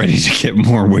ready to get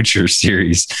more Witcher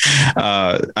series.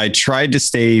 I tried to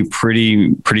stay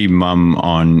pretty mum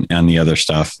on the other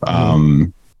stuff.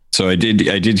 So I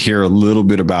did hear a little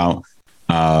bit about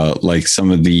some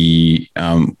of the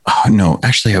I'm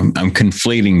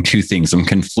conflating two things. I'm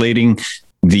conflating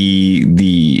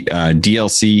the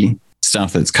DLC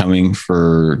stuff that's coming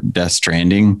for Death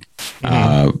Stranding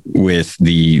with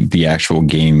the actual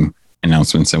game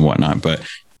announcements and whatnot. But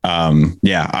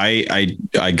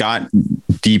I got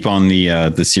deep on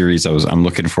the series. I'm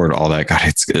looking forward to all that. God,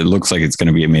 it looks like it's going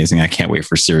to be amazing. I can't wait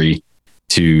for Siri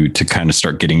to kind of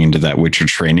start getting into that Witcher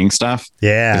training stuff.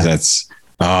 Yeah, that's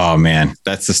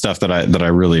the stuff that I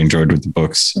really enjoyed with the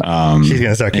books. She's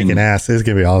gonna start kicking ass. It's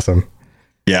gonna be awesome.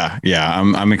 Yeah.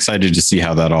 I'm excited to see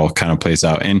how that all kind of plays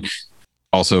out. And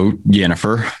also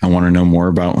Yennefer, I want to know more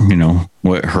about,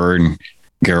 what her and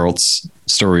Geralt's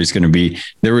story is going to be.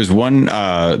 There was one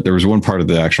part of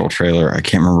the actual trailer. I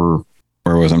can't remember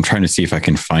where it was. I'm trying to see if I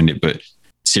can find it, but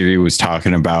Siri was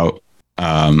talking about,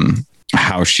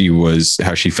 how she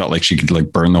felt like she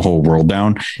could burn the whole world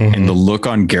down. And the look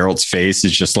on Geralt's face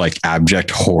is just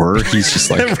abject horror. He's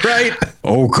just like, right.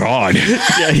 Oh God.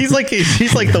 Yeah. He's like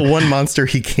the one monster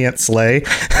he can't slay.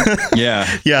 Yeah.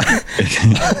 Yeah.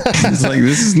 It's like,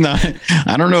 this is not,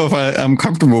 I don't know if I'm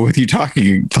comfortable with you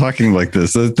talking like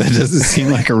this. That doesn't seem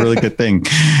like a really good thing.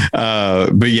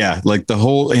 But yeah, the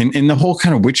whole, and the whole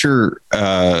kind of Witcher,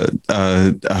 I'm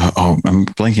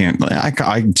blanking.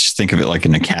 I just think of it like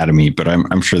an academy, but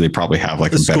I'm sure they probably have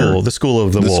the school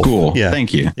of the wolf. School. Yeah.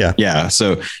 Thank you. Yeah. Yeah.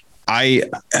 So I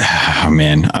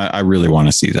really want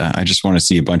to see that. I just want to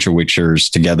see a bunch of Witchers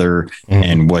together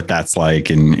and what that's like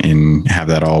and have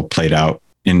that all played out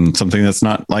in something that's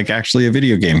not actually a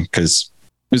video game. Cause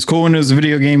it's cool when it was a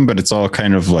video game, but it's all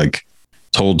kind of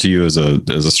told to you as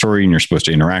a story and you're supposed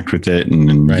to interact with it. And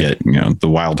then you get, the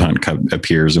Wild Hunt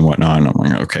appears and whatnot. And I'm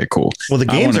like, okay, cool. Well, the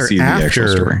games are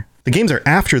after the games are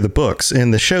after the books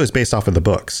and the show is based off of the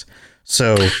books.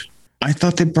 So I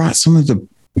thought they brought some of the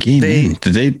game in.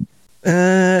 Did they?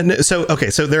 So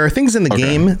there are things in the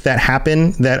game that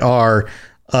happen that are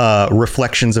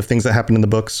reflections of things that happen in the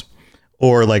books,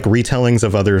 or like retellings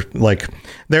of other, like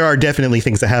there are definitely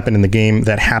things that happen in the game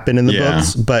that happen in the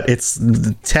books, but it's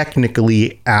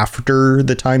technically after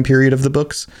the time period of the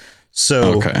books.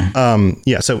 So,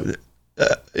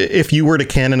 if you were to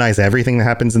canonize everything that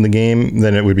happens in the game,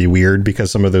 then it would be weird because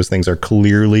some of those things are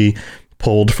clearly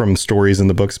pulled from stories in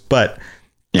the books. But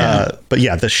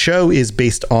the show is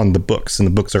based on the books, and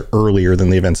the books are earlier than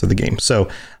the events of the game. So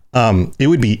it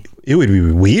would be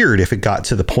weird if it got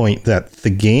to the point that the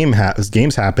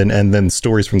games happen and then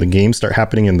stories from the game start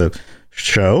happening in the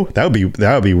show. That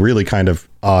would be really kind of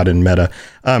odd and meta.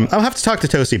 I'll have to talk to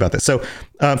Toasty about this. So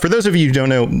for those of you who don't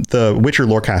know, the Witcher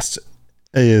Lorecast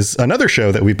is another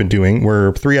show that we've been doing.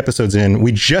 We're 3 episodes in.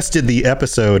 We just did the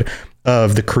episode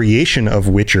of the creation of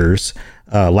Witchers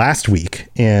last week,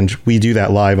 and we do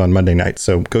that live on Monday night.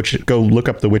 So go look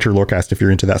up the Witcher Lorecast if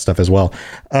you're into that stuff as well.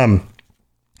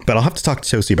 But I'll have to talk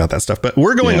to Toasty about that stuff. But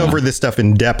we're going over this stuff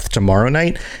in depth tomorrow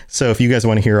night. So if you guys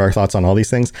want to hear our thoughts on all these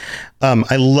things,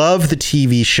 I love the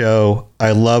TV show.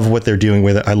 I love what they're doing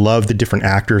with it. I love the different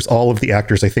actors. All of the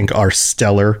actors, I think, are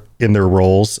stellar in their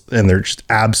roles, and they're just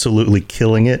absolutely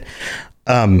killing it.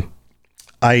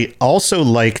 I also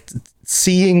liked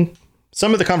seeing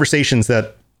some of the conversations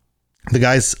that the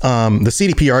guys, the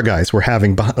CDPR guys were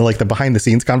having, like the behind the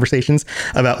scenes conversations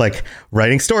about like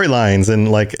writing storylines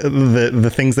and like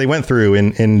the things they went through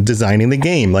in designing the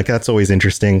game. Like that's always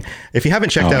interesting. If you haven't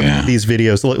checked out these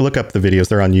videos, look up the videos.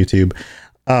 They're on YouTube.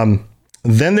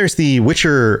 Then there's the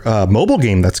Witcher mobile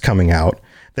game that's coming out.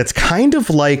 That's kind of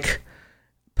like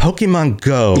Pokemon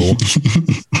Go,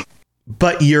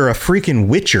 but you're a freaking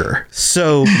Witcher.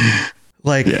 So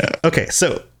okay,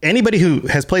 so anybody who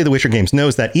has played the Witcher games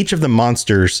knows that each of the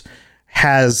monsters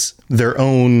has their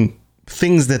own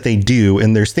things that they do,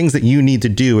 and there's things that you need to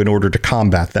do in order to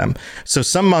combat them. So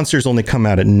some monsters only come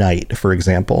out at night, for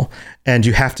example, and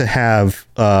you have to have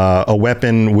a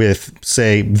weapon with,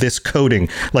 say, this coating.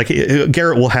 Like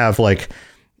Garrett will have like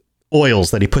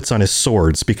oils that he puts on his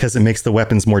swords because it makes the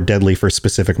weapons more deadly for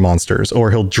specific monsters,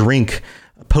 or he'll drink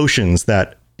potions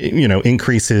that,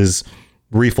 increase his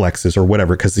reflexes or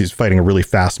whatever because he's fighting a really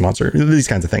fast monster, these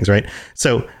kinds of things, right?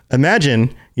 So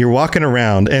imagine you're walking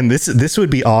around, and this would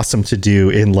be awesome to do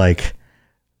in like,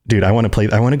 dude, I want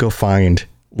to go find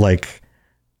like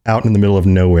out in the middle of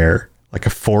nowhere, like a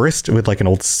forest with like an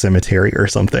old cemetery or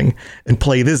something, and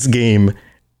play this game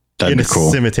in a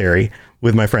cemetery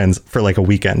with my friends for like a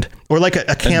weekend, or like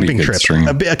a camping trip,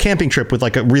 a camping trip with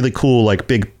like a really cool, like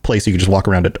big place you could just walk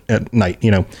around at night,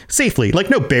 safely, like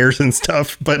no bears and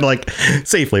stuff, but like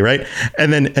safely. Right.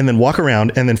 And then walk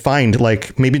around and then find,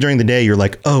 like, maybe during the day, you're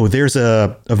like, oh, there's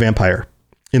a vampire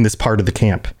in this part of the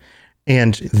camp.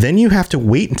 And then you have to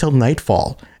wait until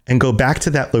nightfall and go back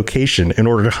to that location in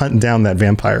order to hunt down that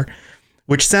vampire,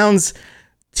 which sounds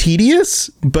tedious,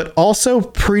 but also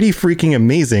pretty freaking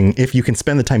amazing if you can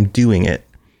spend the time doing it.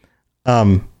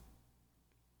 Nope.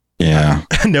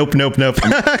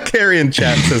 Carrie in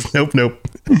chat says nope.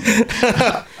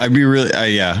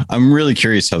 I'm really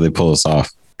curious how they pull this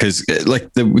off, because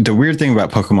like the weird thing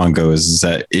about Pokemon Go is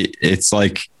that it's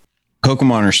like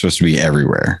Pokemon are supposed to be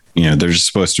everywhere. They're just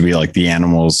supposed to be like the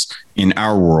animals in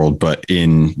our world, but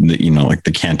in the, like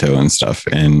the Kanto and stuff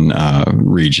and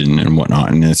region and whatnot.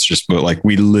 And it's just, but like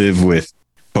we live with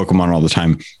Pokemon all the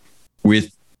time.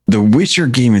 With the Witcher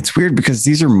game, it's weird because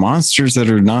these are monsters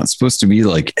that are not supposed to be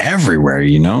like everywhere,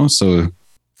 So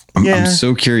I'm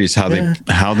so curious how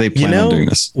they plan on doing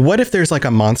this. What if there's like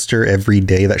a monster every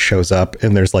day that shows up,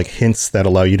 and there's like hints that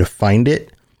allow you to find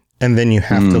it, and then you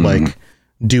have to like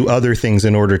do other things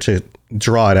in order to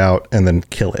draw it out and then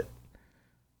kill it.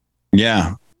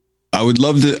 Yeah. I would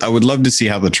love to see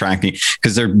how the tracking,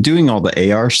 because they're doing all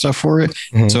the AR stuff for it.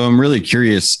 Mm-hmm. So I'm really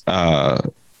curious,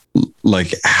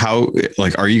 like how,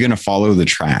 like, are you going to follow the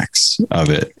tracks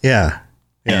of it? Yeah.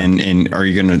 And are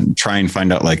you going to try and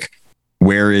find out, like,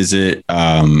 where is it?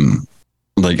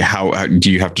 Like how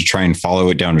do you have to try and follow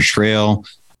it down a trail?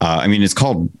 I mean, it's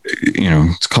called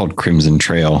Crimson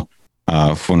Trail.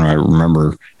 When I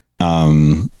remember,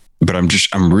 but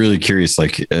I'm really curious,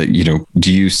 like, do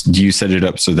you set it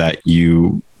up so that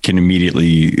you can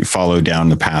immediately follow down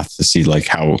the path to see like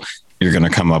how you're going to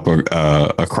come up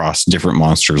across different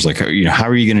monsters? Like, how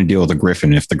are you going to deal with a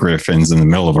griffin if the griffin's in the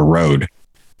middle of a road?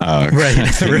 Right.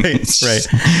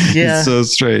 Yeah. It's so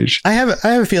strange. I have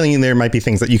a feeling there might be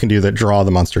things that you can do that draw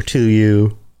the monster to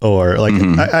you. Or like,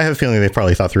 I have a feeling they've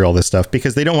probably thought through all this stuff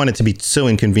because they don't want it to be so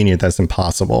inconvenient that's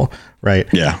impossible. Right.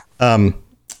 Yeah.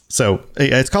 So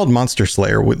it's called Monster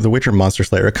Slayer, The Witcher Monster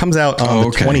Slayer. It comes out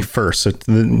on the 21st. So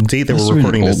the date that we're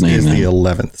recording this is the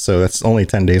 11th. So that's only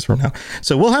 10 days from now.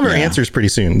 So we'll have our answers pretty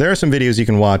soon. There are some videos you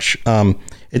can watch.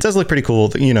 It does look pretty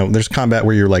cool. You know, there's combat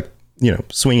where you're like, you know,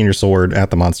 swinging your sword at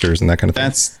the monsters and that kind of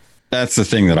thing. That's the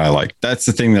thing that I like. That's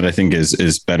the thing that I think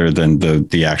is better than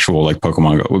the actual like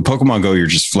Pokemon Go. With Pokemon Go, you're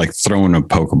just like throwing a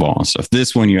Pokeball and stuff.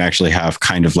 This one, you actually have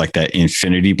kind of like that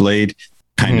Infinity Blade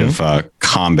kind of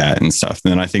combat and stuff.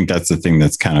 And then I think that's the thing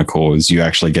that's kind of cool is you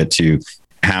actually get to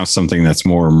have something that's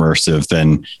more immersive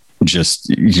than just,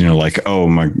 you know, like, oh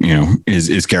my, you know, is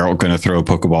Geralt going to throw a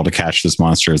Pokeball to catch this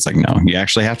monster? It's like, no, you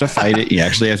actually have to fight it. You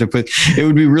actually have to it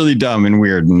would be really dumb and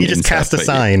weird. You just cast a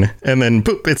sign and then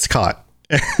boop, it's caught.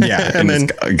 Yeah. and then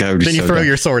you throw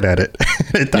your sword at it.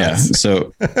 It dies. Yeah.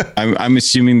 So I'm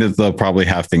assuming that they'll probably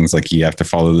have things like you have to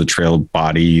follow the trail of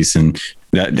bodies and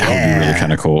that would be really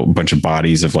kind of cool. A bunch of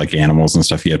bodies of like animals and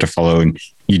stuff you have to follow. And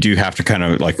you do have to kind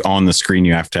of like on the screen,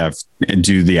 you have to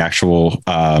do the actual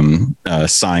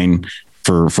sign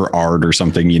for art or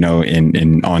something, you know,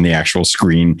 in on the actual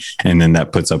screen. And then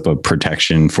that puts up a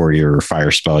protection for your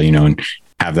fire spell, you know, and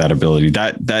have that ability.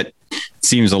 That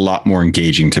seems a lot more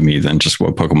engaging to me than just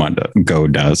what Pokemon Go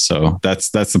does. So that's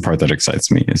the part that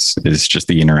excites me is just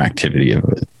the interactivity of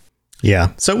it.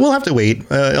 Yeah. So we'll have to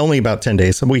wait only about 10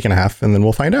 days, a week and a half, and then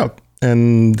we'll find out.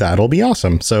 And that'll be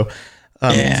awesome. So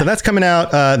so that's coming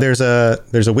out. There's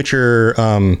a Witcher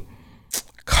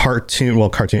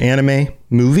cartoon anime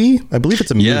movie. I believe it's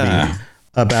a movie. I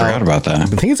forgot about that. I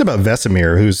think it's about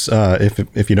Vesemir, who's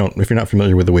if you're not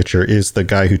familiar with The Witcher, is the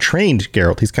guy who trained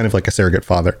Geralt. He's kind of like a surrogate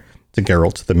father to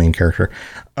Geralt, the main character.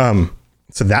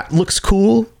 So that looks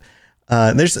cool.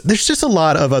 There's just a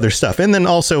lot of other stuff. And then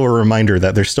also a reminder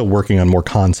that they're still working on more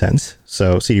content.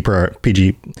 So CD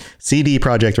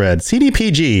Projekt Red,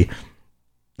 CDPG,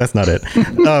 that's not it,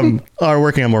 are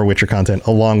working on more Witcher content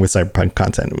along with Cyberpunk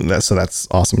content. So that's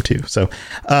awesome too. So,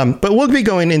 but we'll be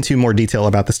going into more detail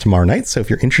about this tomorrow night. So if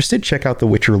you're interested, check out the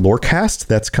Witcher Lorecast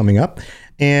that's coming up.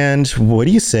 And what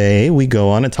do you say we go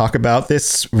on and talk about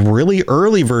this really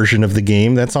early version of the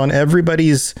game that's on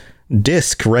everybody's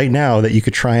disc right now that you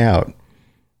could try out?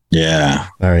 Yeah.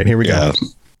 All right, here we go.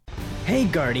 Hey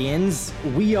Guardians,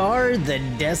 we are the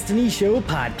Destiny Show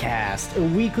Podcast,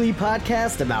 a weekly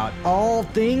podcast about all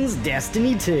things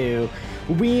Destiny 2.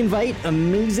 We invite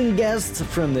amazing guests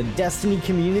from the Destiny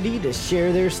community to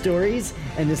share their stories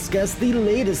and discuss the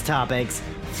latest topics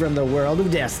from the world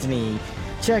of Destiny.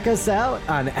 Check us out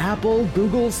on Apple,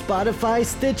 Google, Spotify,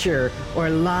 Stitcher, or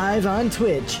live on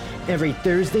Twitch every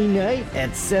Thursday night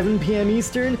at 7 p.m.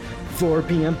 Eastern, 4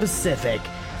 p.m. Pacific.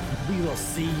 We will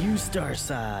see you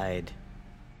Starside.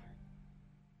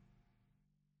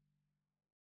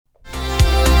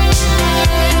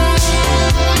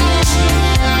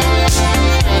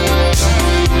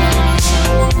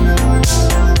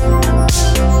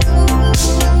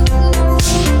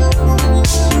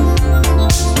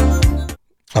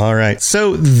 All right.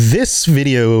 So this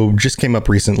video just came up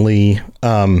recently.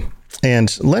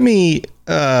 And let me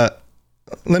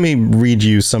read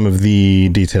you some of the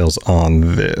details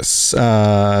on this.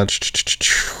 I'm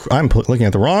looking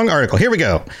at the wrong article. Here we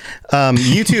go.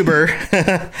 YouTuber.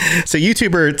 So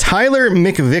YouTuber Tyler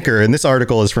McVicker, and this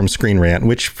article is from Screen Rant,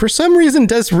 which for some reason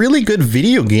does really good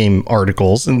video game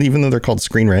articles. And even though they're called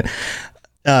Screen Rant.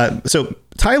 So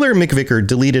Tyler McVicker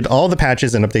deleted all the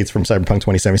patches and updates from Cyberpunk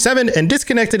 2077 and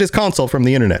disconnected his console from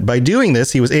the internet. By doing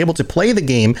this, he was able to play the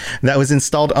game that was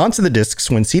installed onto the discs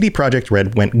when CD Projekt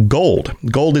Red went gold.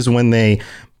 Gold is when they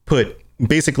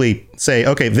basically say,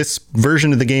 okay, this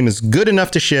version of the game is good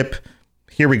enough to ship.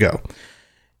 Here we go.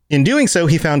 In doing so,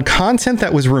 he found content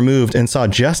that was removed and saw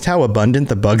just how abundant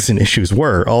the bugs and issues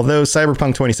were. Although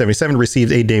Cyberpunk 2077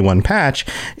 received a day one patch,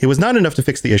 it was not enough to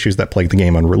fix the issues that plagued the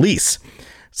game on release.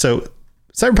 So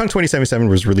Cyberpunk 2077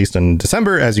 was released in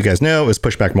December. As you guys know, it was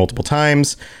pushed back multiple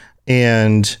times.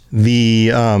 And the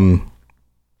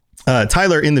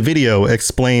Tyler in the video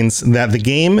explains that the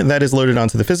game that is loaded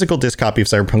onto the physical disc copy of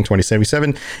Cyberpunk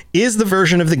 2077 is the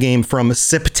version of the game from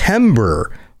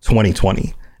September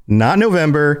 2020. Not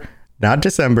November, not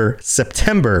December,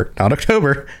 September, not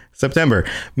October, September,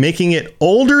 making it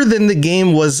older than the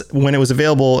game was when it was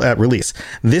available at release.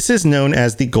 This is known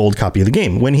as the gold copy of the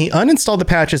game. When he uninstalled the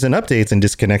patches and updates and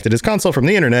disconnected his console from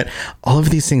the internet, all of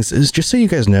these things is just so you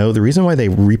guys know, the reason why they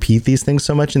repeat these things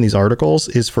so much in these articles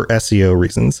is for SEO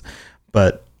reasons.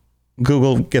 But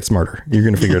Google, get smarter. You're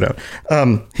going to figure it out.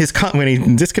 When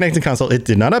he disconnected console, it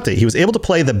did not update. He was able to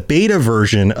play the beta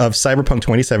version of Cyberpunk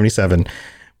 2077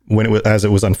 as it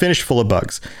was unfinished, full of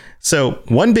bugs. So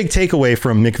one big takeaway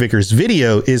from McVicker's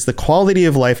video is the quality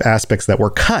of life aspects that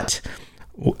were cut.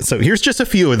 So here's just a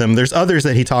few of them. There's others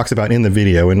that he talks about in the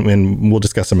video, and we'll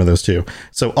discuss some of those too.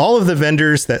 So all of the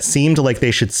vendors that seemed like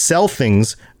they should sell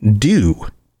things do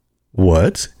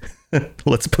what?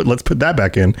 Let's put that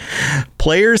back in.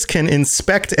 Players can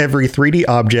inspect every 3D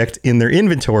object in their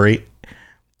inventory.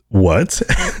 What?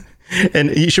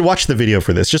 And you should watch the video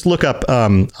for this. Just look up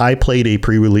I played a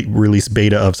pre-release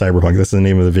beta of Cyberpunk. That's the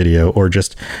name of the video. Or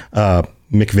just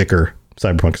McVicker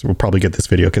Cyberpunk. We'll probably get this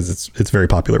video because it's very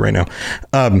popular right now.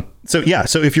 So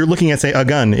if you're looking at, say, a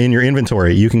gun in your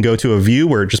inventory, you can go to a view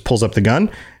where it just pulls up the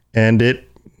gun and it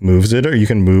moves it, or you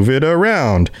can move it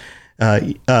around.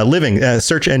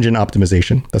 Search engine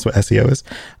optimization. That's what SEO is.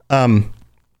 And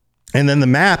then the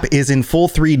map is in full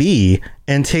 3D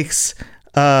and takes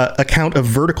account of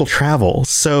vertical travel.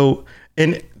 So,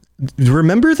 and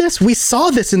remember this? We saw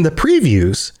this in the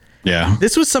previews. Yeah.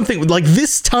 This was something like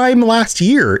this time last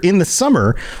year in the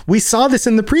summer. We saw this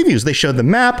in the previews. They showed the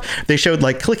map. They showed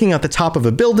like clicking at the top of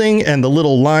a building and the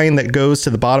little line that goes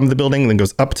to the bottom of the building and then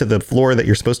goes up to the floor that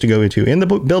you're supposed to go into in the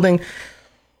building.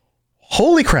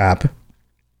 Holy crap.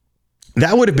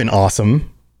 That would have been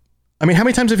awesome. I mean, how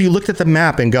many times have you looked at the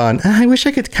map and gone, I wish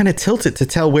I could kind of tilt it to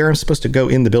tell where I'm supposed to go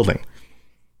in the building?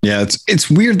 Yeah, it's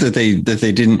weird that they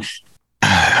didn't.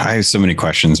 I have so many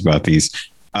questions about these.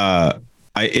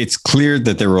 It's clear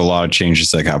that there were a lot of changes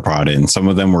that got brought in. Some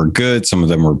of them were good, some of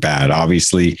them were bad.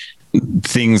 Obviously,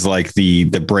 things like the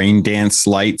brain dance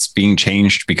lights being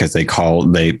changed because they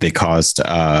caused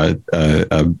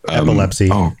epilepsy.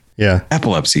 Oh yeah,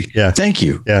 epilepsy. Yeah, thank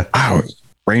you. Yeah, wow,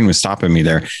 brain was stopping me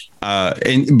there.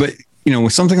 But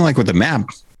with something like with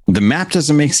the map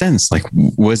doesn't make sense. Like,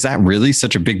 was that really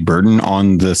such a big burden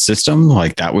on the system?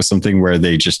 Like, that was something where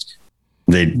they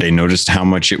noticed how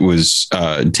much it was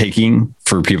taking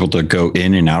for people to go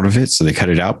in and out of it, so they cut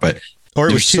it out. But or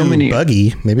it was too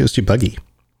buggy. Maybe it was too buggy.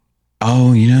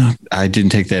 Oh, I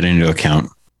didn't take that into account.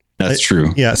 That's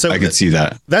true. Yeah, so I could see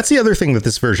that. That's the other thing that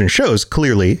this version shows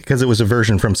clearly, because it was a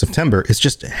version from September. It's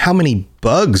just how many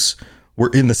bugs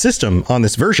were in the system on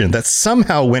this version that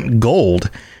somehow went gold,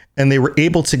 and they were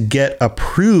able to get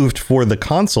approved for the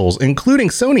consoles, including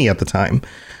Sony at the time.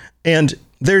 And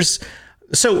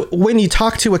so when you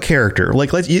talk to a character,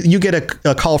 like you get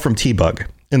a call from T-Bug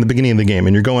in the beginning of the game,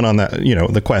 and you're going on that,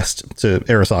 the quest to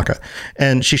Arasaka,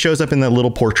 and she shows up in that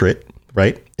little portrait,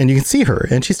 right? And you can see her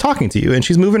and she's talking to you and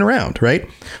she's moving around, right?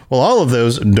 Well, all of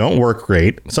those don't work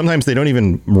great. Sometimes they don't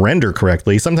even render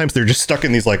correctly. Sometimes they're just stuck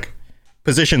in these like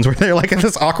positions where they're like in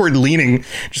this awkward leaning,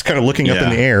 just kind of looking up in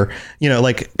the air,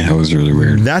 that was really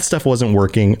weird. That stuff wasn't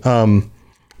working.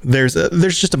 There's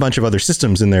just a bunch of other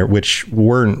systems in there which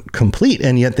weren't complete,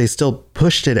 and yet they still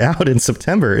pushed it out in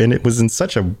September, and it was in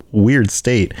such a weird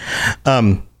state.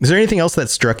 Is there anything else that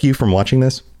struck you from watching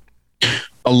this?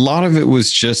 A lot of it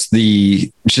was just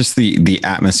the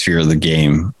atmosphere of the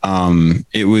game.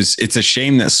 It's a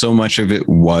shame that so much of it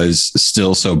was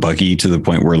still so buggy to the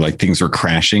point where like things were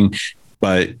crashing.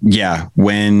 But yeah,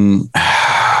 when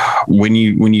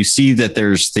you see that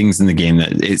there's things in the game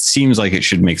that it seems like it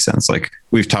should make sense. Like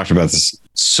we've talked about this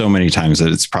so many times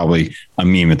that it's probably a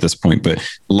meme at this point, but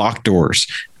locked doors.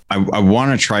 I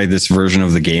want to try this version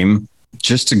of the game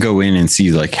just to go in and see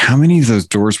like how many of those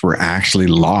doors were actually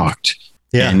locked.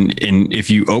 Yeah. And if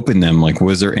you open them, like,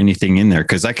 was there anything in there?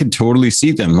 Because I could totally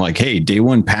see them like, hey, day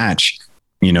one patch,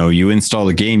 you install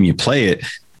the game, you play it.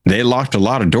 They locked a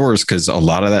lot of doors because a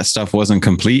lot of that stuff wasn't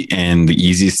complete. And the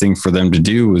easiest thing for them to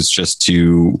do was just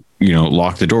to,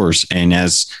 lock the doors. And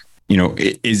as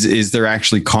is there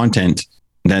actually content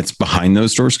that's behind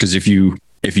those doors? Because if you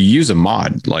use a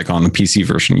mod, like on the PC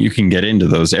version, you can get into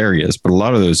those areas, but a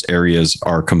lot of those areas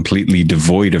are completely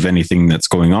devoid of anything that's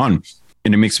going on.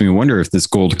 And it makes me wonder if this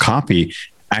gold copy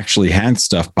actually had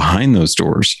stuff behind those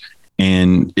doors.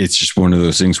 And it's just one of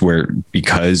those things where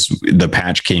because the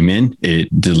patch came in,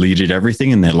 it deleted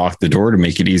everything and they locked the door to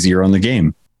make it easier on the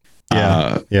game.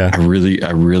 Yeah. I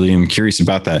really am curious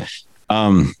about that.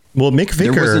 Well, Mick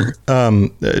Vicker,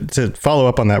 to follow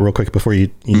up on that real quick before you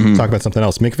talk about something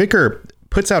else, Mick Vicker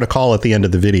puts out a call at the end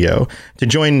of the video to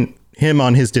join him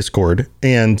on his Discord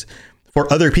and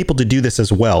for other people to do this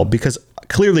as well, because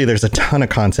clearly there's a ton of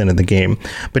content in the game,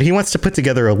 but he wants to put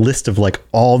together a list of like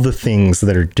all the things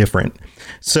that are different.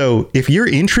 So if you're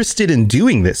interested in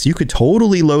doing this, you could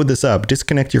totally load this up,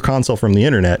 disconnect your console from the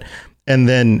internet, and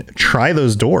then try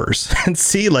those doors and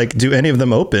see like, do any of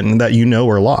them open that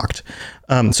are locked?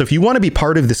 So if you want to be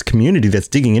part of this community that's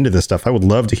digging into this stuff, I would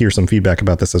love to hear some feedback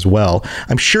about this as well.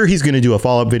 I'm sure he's going to do a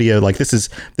follow-up video. Like this is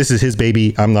his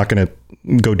baby. I'm not going to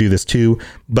go do this too,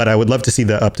 but I would love to see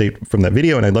the update from that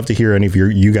video. And I'd love to hear any of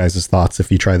you guys' thoughts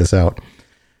if you try this out.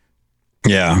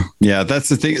 Yeah. That's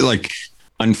the thing. Like,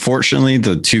 Unfortunately,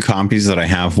 the 2 copies that I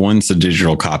have, one's the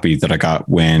digital copy that I got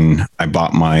when I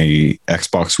bought my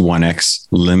Xbox One X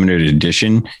limited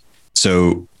edition.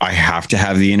 So I have to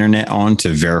have the internet on to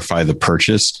verify the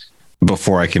purchase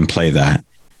before I can play that.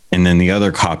 And then the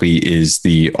other copy is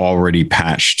the already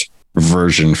patched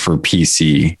version for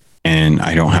PC. And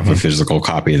I don't have a physical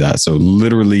copy of that. So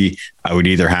literally, I would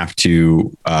either have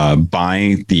to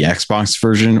buy the Xbox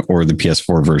version or the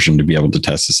PS4 version to be able to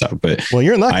test this out. But well,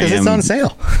 you're in luck because it's on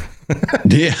sale.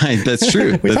 Yeah, that's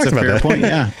true. That's a fair point.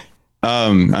 Yeah.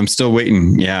 I'm still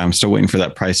waiting. Yeah, I'm still waiting for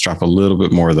that price drop a little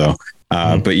bit more though.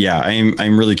 But yeah,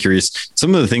 I'm really curious.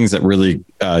 Some of the things that really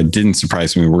didn't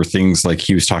surprise me were things like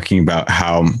he was talking about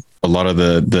how a lot of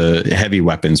the heavy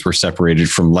weapons were separated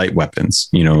from light weapons,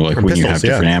 you know, like from when pistols, you have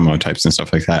different ammo types and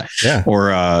stuff like that. Yeah. Or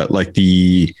like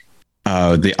the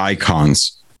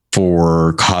icons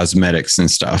for cosmetics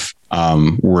and stuff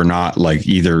were not like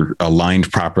either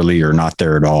aligned properly or not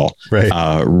there at all.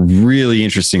 Right. Really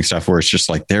interesting stuff where it's just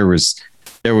like there was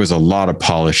a lot of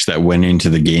polish that went into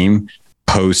the game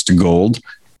post gold,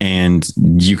 and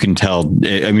you can tell.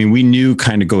 I mean, we knew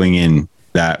kind of going in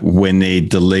that when they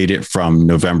delayed it from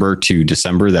November to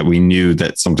December, that we knew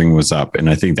that something was up. And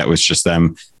I think that was just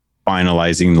them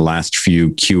finalizing the last few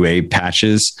QA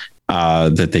patches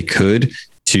that they could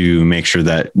to make sure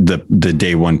that the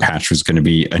day one patch was going to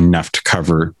be enough to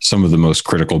cover some of the most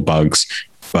critical bugs.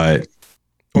 But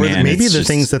or maybe the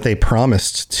things that they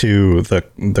promised to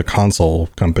the console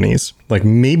companies, like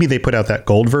maybe they put out that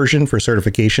gold version for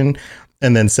certification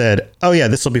and then said, oh yeah,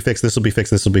 this will be fixed. This will be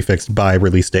fixed. This will be fixed by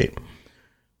release date.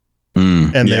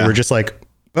 And they were just like,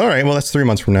 all right, well, that's 3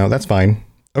 months from now. That's fine.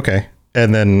 Okay.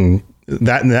 And then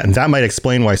that might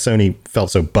explain why Sony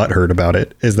felt so butthurt about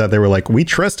it, is that they were like, we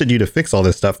trusted you to fix all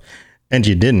this stuff and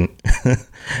you didn't.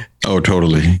 Oh,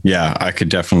 totally. Yeah. I could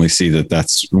definitely see that.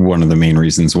 That's one of the main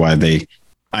reasons why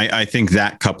I think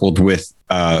that coupled with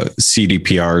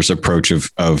CDPR's approach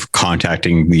of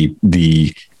contacting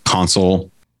the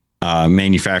console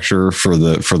manufacturer for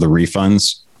the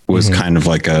refunds was kind of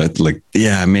like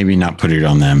yeah, maybe not put it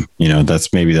on them. You know,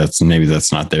 that's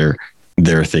not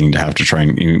their thing to have to try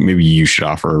and maybe you should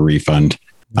offer a refund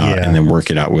and then work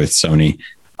it out with Sony.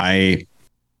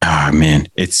 Man,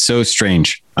 it's so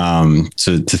strange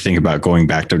to think about going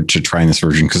back to trying this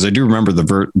version, because I do remember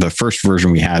the first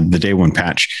version we had, the day one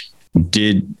patch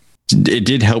did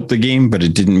help the game, but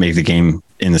it didn't make the game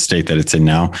in the state that it's in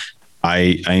now.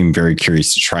 I am very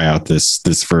curious to try out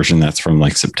this version that's from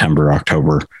like September,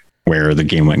 October, where the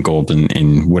game went gold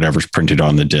and whatever's printed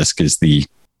on the disc is the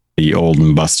old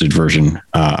and busted version.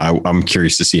 I'm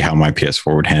curious to see how my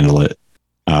PS4 would handle it,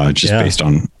 based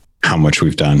on how much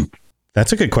we've done.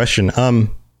 That's a good question.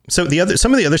 So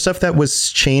some of the other stuff that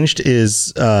was changed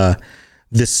is the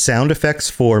sound effects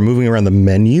for moving around the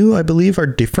menu, I believe, are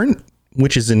different,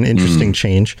 which is an interesting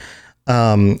change.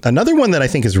 Another one that I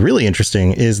think is really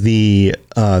interesting is the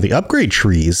upgrade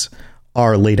trees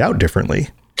are laid out differently.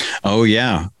 Oh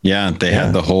yeah. They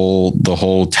have the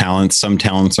whole talents. Some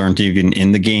talents aren't even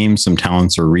in the game. Some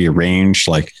talents are rearranged.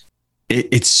 Like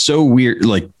it's so weird.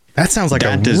 Like that sounds like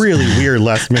really weird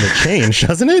last minute change,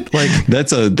 doesn't it? Like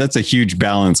that's a huge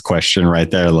balance question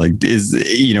right there. Like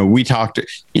we talked,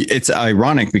 it's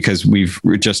ironic because we've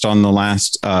just on the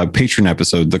last Patreon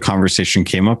episode, the conversation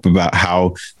came up about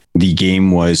how the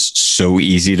game was so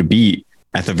easy to beat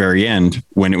at the very end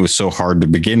when it was so hard to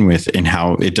begin with, and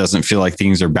how it doesn't feel like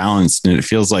things are balanced. And it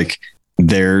feels like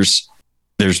there's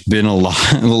been a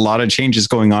lot of changes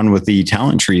going on with the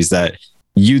talent trees that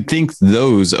you'd think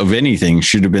those of anything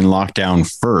should have been locked down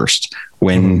first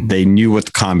when they knew what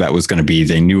the combat was going to be.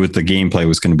 They knew what the gameplay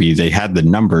was going to be. They had the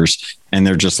numbers, and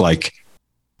they're just like,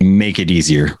 make it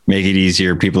easier.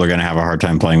 People are going to have a hard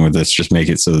time playing with this. Just make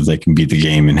it so that they can beat the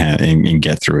game and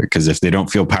get through it. Because if they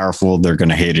don't feel powerful, they're going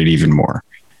to hate it even more.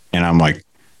 And I'm like,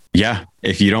 yeah,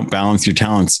 if you don't balance your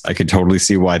talents, I could totally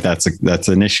see why that's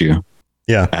an issue.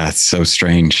 Yeah. That's so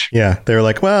strange. Yeah. They're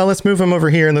like, well, let's move them over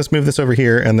here and let's move this over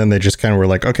here. And then they just kind of were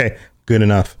like, okay, good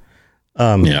enough.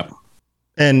 Yeah.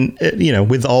 And,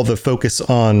 with all the focus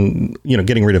on,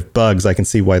 getting rid of bugs, I can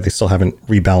see why they still haven't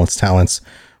rebalanced talents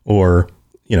or,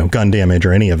 gun damage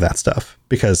or any of that stuff,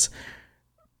 because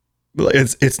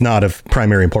it's not of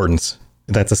primary importance.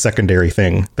 That's a secondary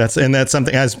thing. That's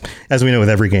something, as we know with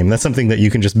every game, that's something that you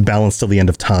can just balance till the end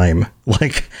of time.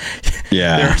 Like,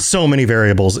 yeah, there are so many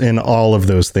variables in all of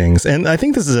those things. And I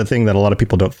think this is a thing that a lot of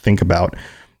people don't think about,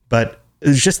 but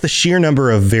it's just the sheer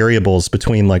number of variables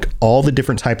between like all the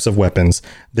different types of weapons,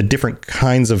 the different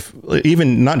kinds of,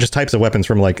 even not just types of weapons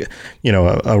from like,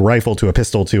 a rifle to a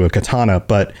pistol to a katana,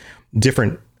 but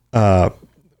different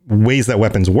ways that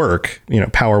weapons work,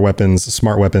 power weapons,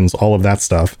 smart weapons, all of that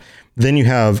stuff. Then you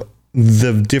have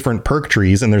the different perk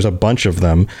trees, and there's a bunch of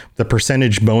them, the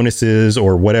percentage bonuses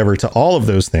or whatever to all of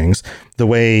those things, the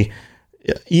way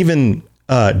even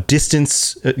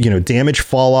distance, damage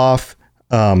fall off,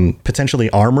 potentially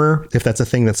armor, if that's a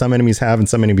thing that some enemies have and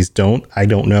some enemies don't, I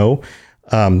don't know.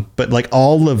 But like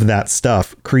all of that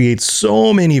stuff creates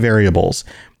so many variables,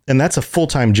 and that's a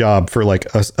full-time job for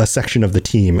like a section of the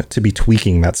team to be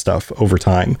tweaking that stuff over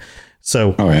time.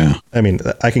 So, I mean,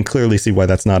 I can clearly see why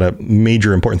that's not a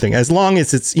major important thing, as long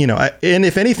as it's, and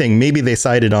if anything, maybe they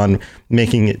decided on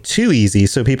making it too easy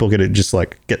so people could just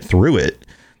like get through it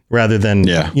rather than,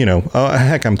 oh,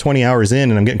 heck, I'm 20 hours in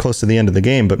and I'm getting close to the end of the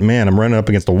game, but man, I'm running up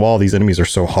against a wall. These enemies are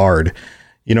so hard.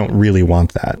 You don't really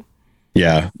want that.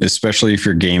 Yeah, especially if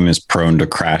your game is prone to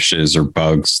crashes or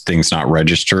bugs, things not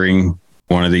registering.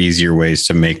 One of the easier ways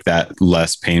to make that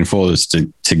less painful is to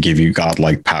give you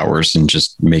godlike powers and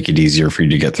just make it easier for you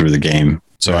to get through the game.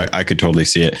 So right. I could totally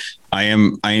see it. I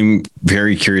am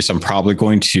very curious. I'm probably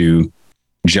going to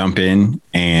jump in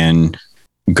and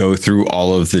go through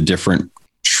all of the different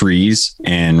trees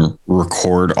and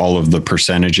record all of the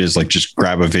percentages, like just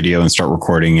grab a video and start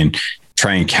recording and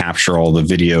try and capture all the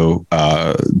video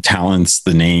talents,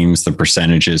 the names, the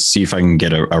percentages, see if I can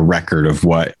get a record of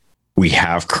what we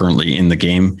have currently in the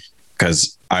game,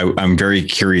 because I'm very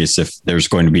curious if there's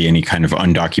going to be any kind of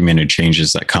undocumented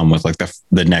changes that come with like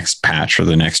the next patch or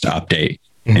the next update,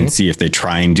 and see if they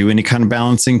try and do any kind of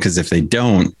balancing. Because if they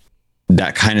don't,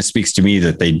 that kind of speaks to me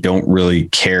that they don't really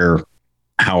care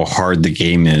how hard the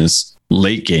game is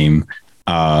late game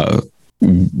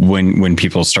when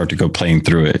people start to go playing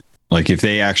through it. Like if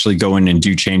they actually go in and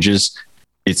do changes,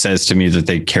 it says to me that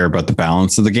they care about the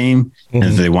balance of the game and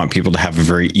they want people to have a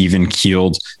very even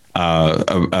keeled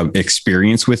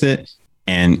experience with it.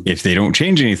 And if they don't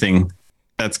change anything,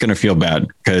 that's going to feel bad,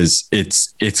 because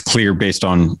it's clear based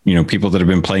on, people that have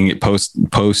been playing it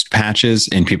post patches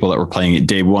and people that were playing it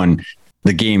day one,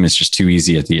 the game is just too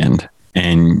easy at the end.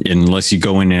 And unless you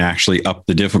go in and actually up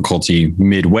the difficulty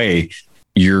midway,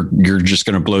 you're just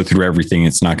going to blow through everything.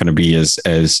 It's not going to be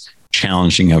as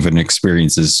challenging of an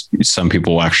experience as some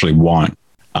people actually want,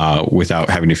 without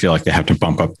having to feel like they have to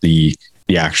bump up the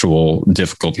actual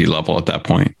difficulty level at that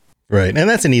point. Right. And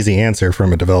that's an easy answer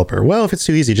from a developer. Well, if it's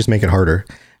too easy, just make it harder.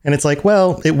 And it's like,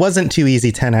 well, it wasn't too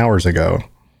easy 10 hours ago.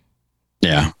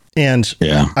 Yeah. And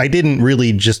I didn't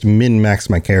really just min-max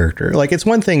my character. Like, it's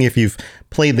one thing if you've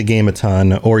played the game a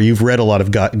ton or you've read a lot of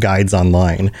guides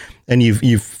online and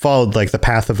you've followed like the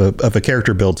path of a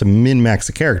character build to min-max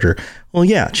a character. Well,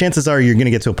 yeah, chances are you're going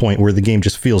to get to a point where the game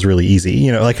just feels really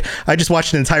easy. Like I just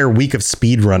watched an entire week of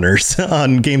speedrunners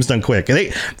on Games Done Quick.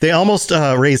 They almost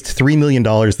raised $3 million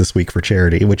this week for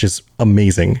charity, which is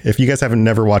amazing. If you guys haven't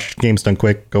never watched Games Done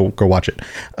Quick, go watch it.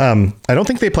 I don't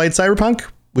think they played Cyberpunk,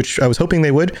 which I was hoping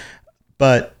they would,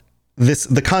 but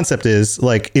the concept is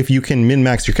like, if you can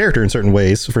min-max your character in certain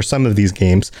ways for some of these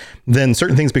games, then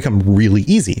certain things become really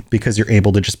easy because you're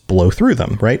able to just blow through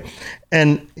them, right?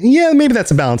 And yeah, maybe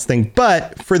that's a balance thing,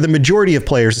 but for the majority of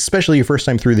players, especially your first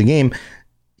time through the game,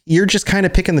 you're just kind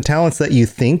of picking the talents that you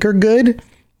think are good,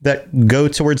 that go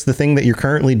towards the thing that you're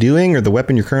currently doing or the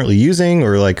weapon you're currently using,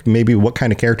 or like maybe what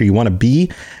kind of character you want to be.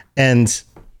 And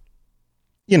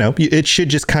it should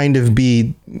just kind of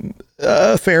be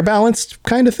a fair, balanced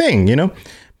kind of thing,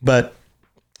 But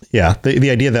yeah,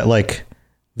 the idea that like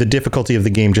the difficulty of the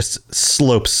game just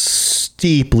slopes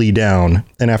steeply down,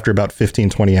 and after about 15,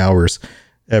 20 hours,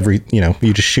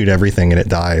 you just shoot everything and it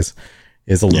dies,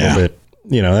 is a little bit,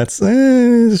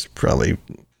 that's probably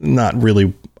not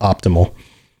really optimal.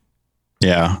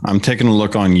 Yeah, I'm taking a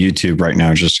look on YouTube right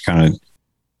now just to kind of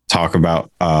talk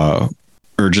about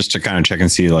or just to kind of check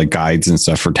and see like guides and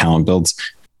stuff for talent builds.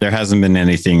 There hasn't been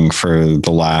anything for the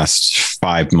last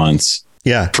 5 months.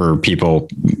 Yeah. For people,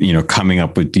 coming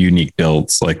up with unique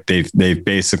builds. Like they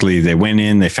went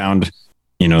in, they found,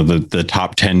 the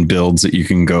top 10 builds that you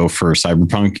can go for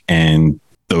Cyberpunk, and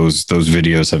those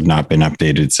videos have not been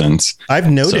updated since.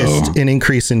 I've noticed an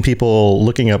increase in people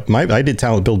looking up I did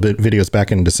talent build videos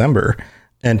back in December,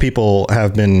 and people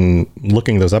have been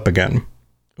looking those up again,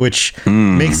 which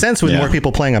makes sense with more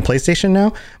people playing on PlayStation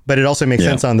now, but it also makes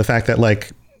sense on the fact that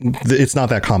like it's not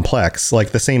that complex.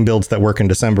 Like the same builds that work in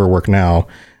December work now,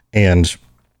 and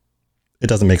it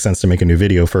doesn't make sense to make a new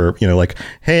video for, like,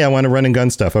 hey, I want to run and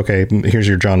gun stuff. Okay, here's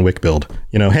your John Wick build.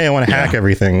 Hey, I want to hack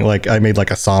everything. Like I made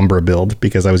like a Sombra build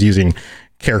because I was using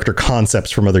character concepts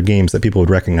from other games that people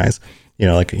would recognize.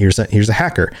 Like here's a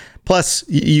hacker. Plus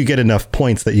you get enough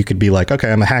points that you could be like,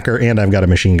 okay, I'm a hacker and I've got a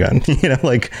machine gun.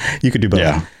 Like you could do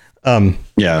both.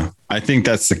 Yeah. I think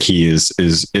that's the key is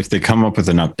if they come up with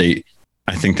an update,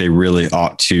 I think they really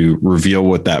ought to reveal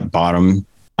what that bottom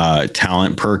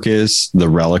talent perk is, the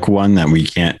relic one that we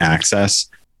can't access,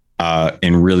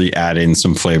 and really add in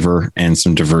some flavor and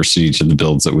some diversity to the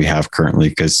builds that we have currently,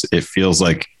 because it feels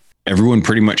like everyone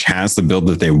pretty much has the build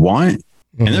that they want,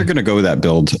 and they're going to go with that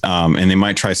build, and they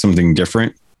might try something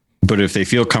different. But if they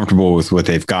feel comfortable with what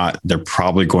they've got, they're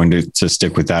probably going to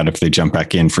stick with that if they jump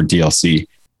back in for DLC.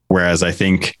 Whereas I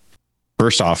think,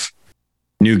 first off,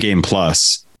 New Game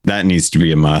Plus, that needs to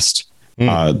be a must.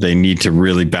 They need to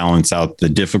really balance out the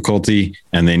difficulty,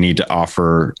 and they need to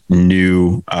offer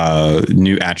new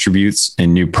attributes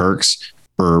and new perks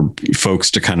for folks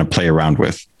to kind of play around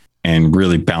with and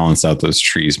really balance out those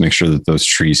trees. Make sure that those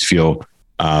trees feel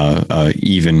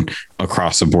even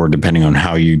across the board, depending on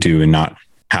how you do, and not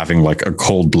having like a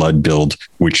cold blood build,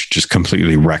 which just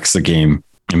completely wrecks the game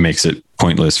and makes it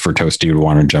pointless for Toasty to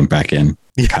want to jump back in.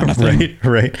 Kind of thing.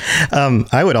 Right.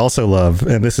 I would also love,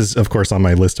 and this is of course on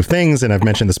my list of things, and I've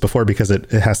mentioned this before because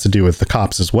it has to do with the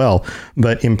cops as well,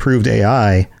 but improved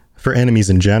AI for enemies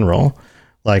in general.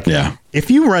 Like,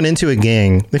 if you run into a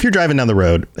gang, if you're driving down the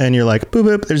road and you're like, boop,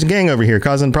 boop, there's a gang over here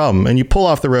causing a problem, and you pull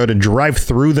off the road and drive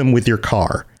through them with your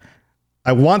car,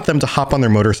 I want them to hop on their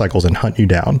motorcycles and hunt you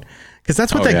down. Because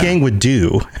that's what gang would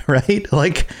do, right?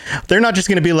 Like, they're not just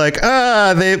going to be like,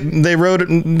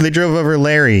 they drove over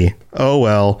Larry. Oh,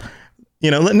 well,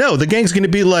 no, the gang's going to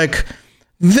be like,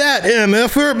 that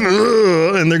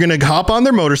MFer, and they're going to hop on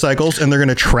their motorcycles and they're going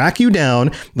to track you down.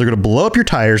 They're going to blow up your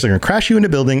tires. They're going to crash you into a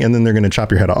building, and then they're going to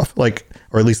chop your head off. Like,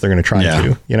 or at least they're going to try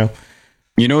to,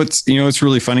 It's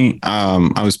really funny.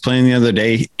 I was playing the other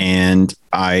day and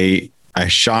I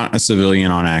shot a civilian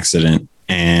on accident.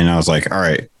 And I was like, all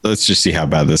right, let's just see how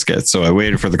bad this gets. So I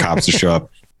waited for the cops to show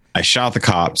up. I shot the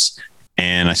cops,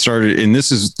 and I started, and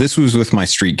this was with my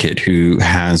street kid who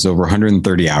has over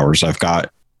 130 hours. I've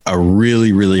got a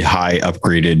really, really high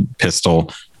upgraded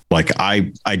pistol. Like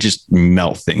I just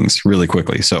melt things really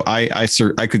quickly. So I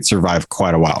could survive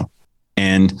quite a while.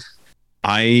 And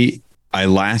I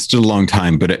lasted a long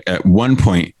time, but at one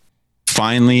point,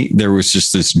 finally, there was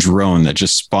just this drone that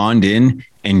just spawned in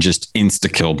and just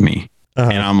insta-killed me.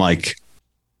 And I'm like,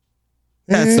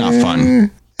 that's not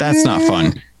fun. That's not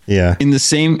fun. Yeah. In the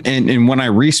same, and when I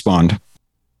respawned,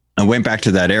 I went back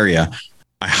to that area.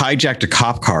 I hijacked a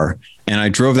cop car and I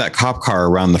drove that cop car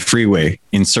around the freeway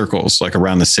in circles, like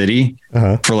around the city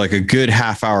for like a good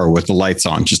half hour with the lights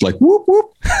on, just like whoop,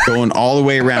 whoop, going all the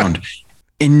way around,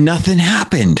 and nothing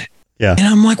happened. Yeah. And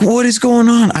I'm like, what is going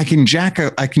on? I can jack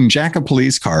a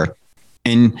police car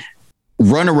and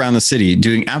run around the city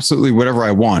doing absolutely whatever I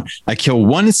want. I kill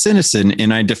one citizen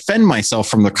and I defend myself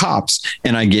from the cops,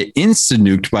 and I get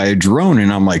insta-nuked by a drone.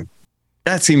 And I'm like,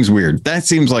 that seems weird. That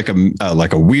seems like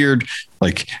a weird,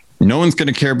 like, no one's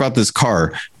going to care about this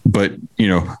car, but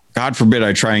God forbid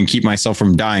I try and keep myself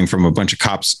from dying from a bunch of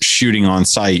cops shooting on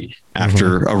sight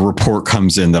after a report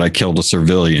comes in that I killed a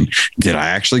civilian. Did I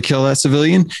actually kill that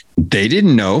civilian? They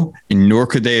didn't know, and nor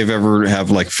could they have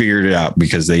like figured it out,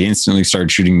 because they instantly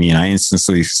started shooting me and I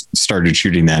instantly started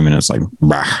shooting them. And it's like,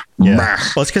 bah, bah.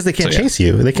 Well, it's because they can't chase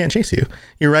you. They can't chase you.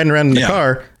 You're riding around in the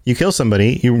car, you kill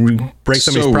somebody, you break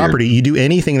somebody's property, you do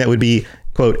anything that would be,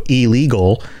 quote,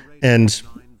 illegal, and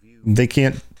they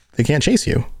can't chase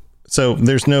you. So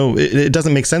there's it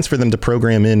doesn't make sense for them to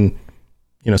program in,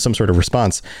 some sort of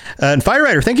response. And Fire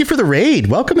Rider, thank you for the raid.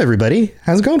 Welcome, everybody.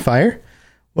 How's it going, Fire?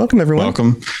 Welcome, everyone.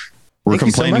 Welcome. We're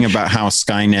complaining about how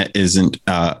Skynet isn't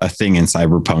a thing in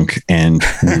Cyberpunk, and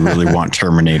we really want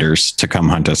Terminators to come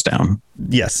hunt us down.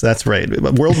 Yes, that's right.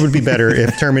 The world would be better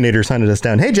if Terminators hunted us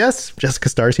down. Hey, Jessica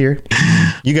Star's here.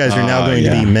 You guys are now going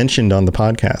to be mentioned on the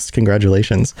podcast.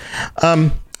 Congratulations.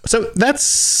 So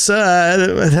that's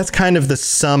kind of the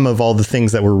sum of all the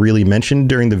things that were really mentioned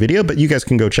during the video, but you guys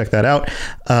can go check that out.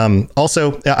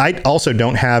 Also, I also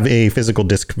don't have a physical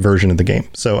disc version of the game,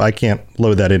 so I can't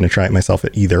load that in and try it myself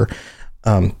either.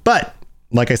 But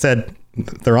like I said,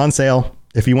 they're on sale.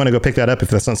 If you want to go pick that up, if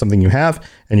that's not something you have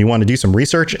and you want to do some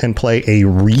research and play a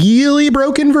really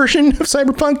broken version of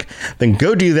Cyberpunk, then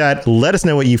go do that. Let us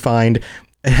know what you find.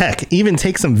 Heck, even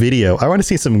take some video. I want to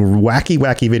see some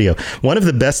wacky video. One of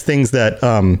the best things that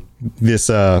the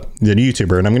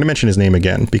YouTuber, and I'm going to mention his name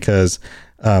again because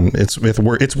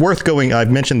it's worth going. I've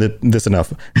mentioned this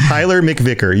enough. Tyler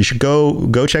McVicker. You should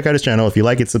go check out his channel. If you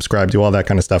like it, subscribe, do all that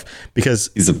kind of stuff, because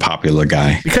he's a popular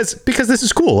guy. Because this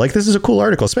is cool. Like, this is a cool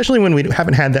article, especially when we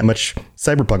haven't had that much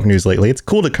Cyberpunk news lately. It's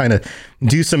cool to kind of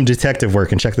do some detective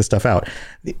work and check this stuff out.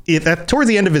 Toward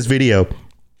the end of his video,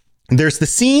 there's the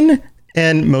scene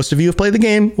and most of you have played the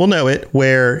game will know it,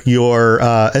 where you're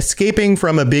escaping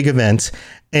from a big event,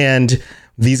 and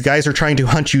these guys are trying to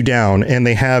hunt you down, and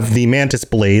they have the mantis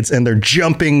blades, and they're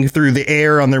jumping through the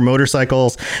air on their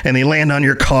motorcycles, and they land on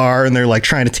your car, and they're like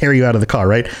trying to tear you out of the car,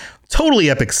 right?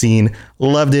 Totally epic scene.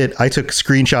 Loved it. I took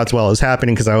screenshots while it was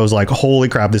happening because I was like, holy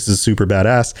crap, this is super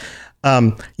badass.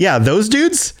 Yeah, those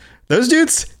dudes,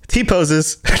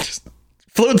 T-poses, just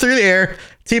floating through the air,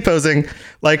 T-posing,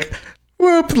 like,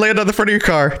 whoop, land on the front of your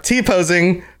car,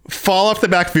 T-posing, fall off the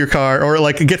back of your car, or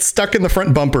like get stuck in the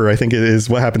front bumper, I think it is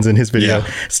what happens in his video.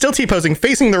 Yeah. Still T-posing,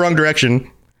 facing the wrong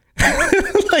direction,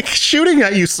 like shooting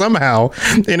at you somehow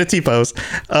in a T-pose.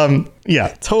 Yeah,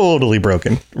 totally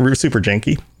broken. Super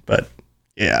janky, but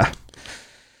yeah.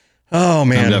 Oh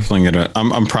man.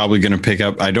 I'm probably gonna pick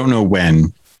up, I don't know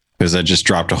when, because I just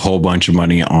dropped a whole bunch of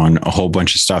money on a whole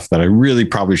bunch of stuff that I really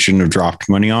probably shouldn't have dropped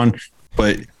money on.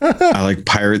 But I like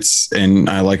pirates and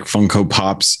I like Funko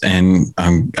Pops, and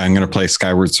I'm gonna play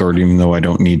Skyward Sword even though I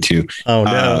don't need to. Oh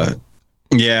no.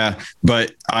 Yeah,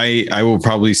 but I will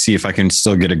probably see if I can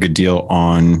still get a good deal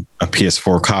on a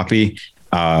PS4 copy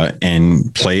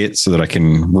and play it so that I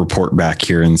can report back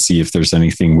here and see if there's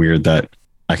anything weird that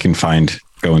I can find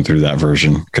going through that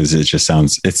version, because it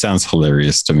sounds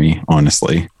hilarious to me,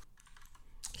 honestly.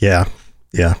 Yeah.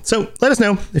 So let us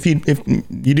know if you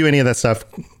do any of that stuff.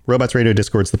 Robots Radio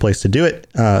Discord's the place to do it.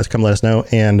 Come let us know.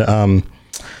 And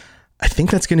I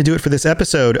think that's going to do it for this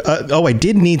episode. I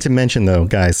did need to mention though,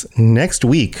 guys, next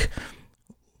week,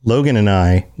 Logan and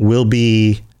I will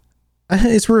be,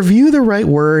 is review the right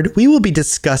word? We will be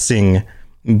discussing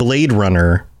Blade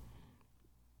Runner.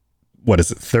 What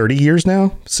is it? 30 years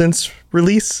now since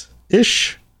release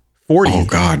ish? 40. Oh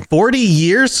God. 40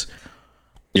 years.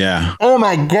 Yeah. Oh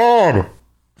my God.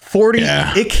 40.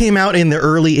 Yeah. It came out in the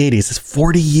early 80s. It's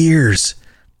 40 years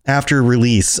after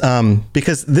release.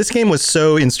 Because this game was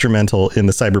so instrumental in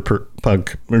the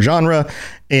cyberpunk genre,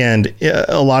 and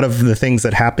a lot of the things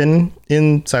that happen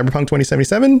in Cyberpunk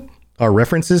 2077 are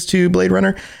references to Blade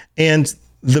Runner. And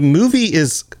the movie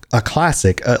is a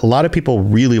classic. A lot of people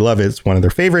really love it. It's one of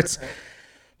their favorites.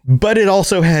 But it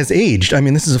also has aged. I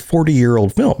mean, this is a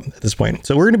 40-year-old film at this point.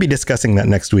 So we're going to be discussing that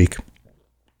next week.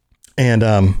 And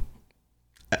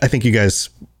I think you guys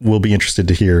will be interested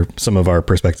to hear some of our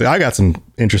perspective. I got some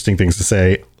interesting things to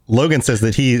say. Logan says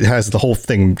that he has the whole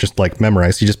thing just like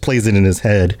memorized. He just plays it in his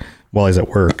head while he's at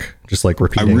work, just like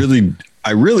repeating.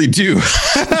 I really do.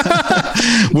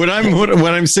 when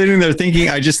I'm sitting there thinking,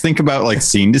 I just think about like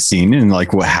scene to scene and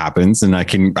like what happens, and I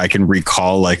can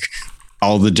recall like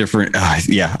all the different.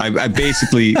 I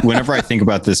basically, whenever I think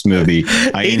about this movie,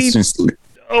 I instantly.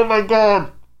 Oh my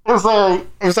God. I'm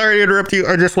sorry to interrupt you.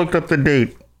 I just looked up the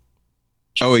date.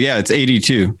 Oh yeah, it's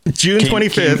 82. June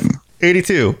 25th,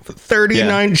 82.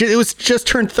 39. Yeah. It was just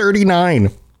turned 39.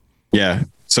 Yeah,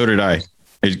 so did I.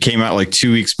 It came out like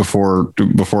 2 weeks before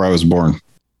I was born.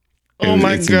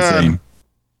 It's God. Insane.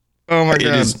 Oh my God.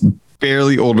 It is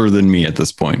barely older than me at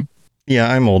this point. Yeah,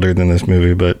 I'm older than this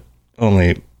movie, but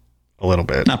only a little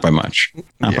bit. Not by much.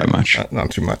 Not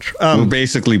too much. We're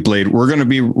basically Blade. We're gonna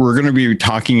be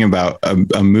talking about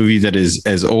a movie that is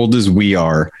as old as we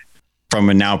are from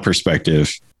a now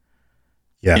perspective.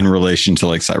 Yeah. In relation to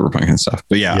like Cyberpunk and stuff.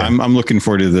 But yeah. I'm looking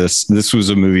forward to this. This was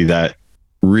a movie that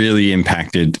really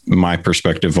impacted my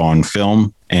perspective on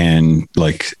film and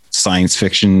like science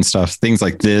fiction stuff. Things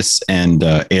like this and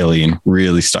Alien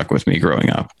really stuck with me growing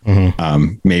up.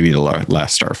 Mm-hmm. Maybe the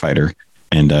Last Starfighter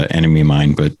and Enemy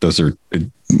Mine, but those are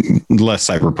less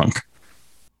Cyberpunk.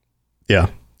 Yeah.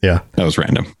 That was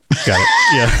random. Got it.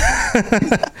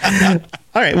 Yeah.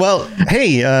 All right. Well,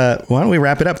 hey, why don't we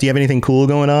wrap it up? Do you have anything cool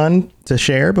going on to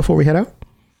share before we head out?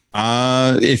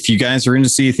 If you guys are into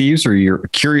Sea of Thieves, or you're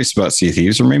curious about Sea of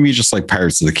Thieves, or maybe you just like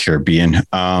Pirates of the Caribbean,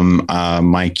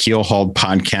 my Keelhauled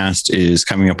podcast is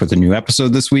coming up with a new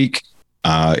episode this week.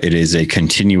 It is a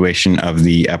continuation of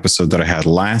the episode that I had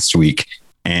last week,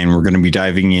 and we're going to be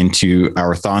diving into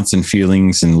our thoughts and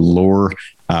feelings and lore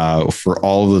for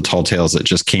all of the tall tales that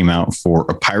just came out for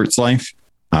A Pirate's Life,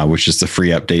 which is the free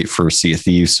update for Sea of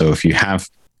Thieves. So if you have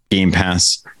Game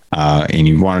Pass, and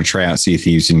you want to try out Sea of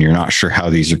Thieves and you're not sure how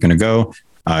these are going to go,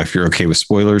 if you're okay with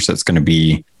spoilers, that's going to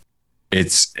be,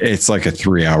 it's like a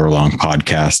 3-hour long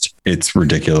podcast. It's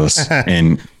ridiculous.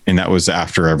 and that was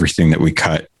after everything that we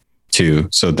cut too.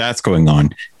 So that's going on.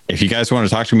 If you guys want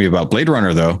to talk to me about Blade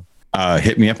Runner though,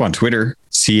 hit me up on Twitter,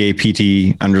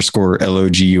 CAPT_LOGUN.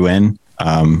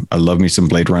 I love me some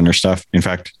Blade Runner stuff. In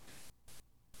fact,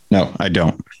 no, I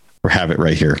don't. Or have it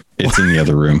right here. It's in the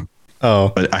other room. Oh,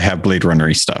 but I have Blade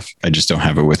Runner-y stuff. I just don't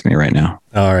have it with me right now.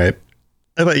 All right.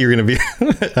 I thought you were going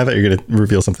to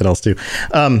reveal something else too.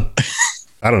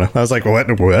 I don't know. I was like,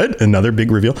 what? Another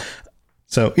big reveal.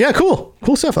 So yeah, cool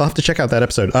stuff. I'll have to check out that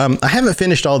episode. I haven't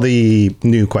finished all the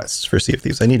new quests for Sea of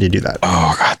Thieves. I need to do that.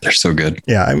 Oh God, they're so good.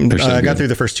 Yeah, I got through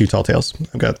the first 2 Tall Tales.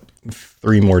 I've got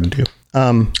 3 more to do.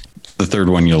 The third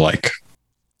one you'll like.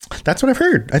 That's what I've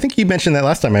heard. I think you mentioned that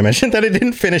last time I mentioned that I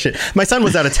didn't finish it. My son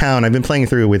was out of town. I've been playing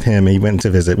through it with him. He went to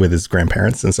visit with his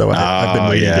grandparents. And so I've been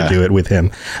waiting to do it with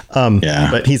him.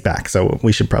 But he's back. So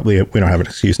we don't have an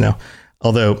excuse now.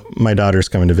 Although my daughter's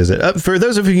coming to visit. For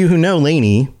those of you who know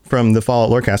Lainey from the Fallout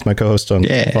Lorecast, my co-host on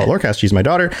Fallout Lorecast, she's my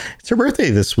daughter. It's her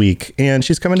birthday this week and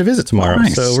she's coming to visit tomorrow.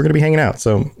 Nice. So we're going to be hanging out.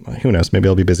 So who knows? Maybe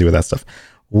I'll be busy with that stuff.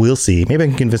 We'll see. Maybe I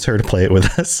can convince her to play it with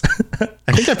us.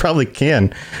 I think I probably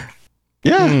can.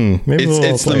 Yeah. Maybe it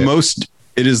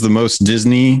is the most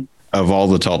Disney of all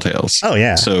the Tall Tales. Oh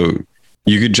yeah. So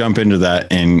you could jump into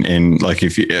that and like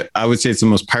I would say it's the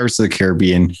most Pirates of the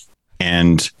Caribbean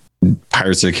and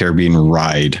Pirates of the Caribbean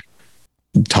ride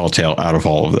Tall Tale out of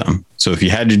all of them. So if you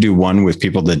had to do one with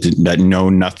people that know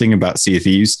nothing about Sea of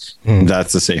Thieves,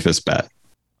 that's the safest bet.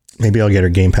 Maybe I'll get her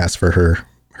Game Pass for her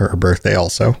birthday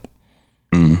also.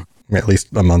 At least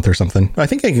a month or something. I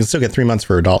think I can still get 3 months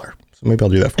for $1. So maybe I'll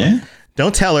do that for her.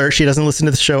 Don't tell her. She doesn't listen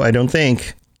to the show, I don't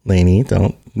think. Lainey,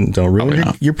 don't ruin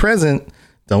your present.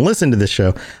 Don't listen to this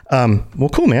show. Well,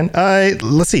 cool, man.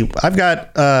 Let's see. We've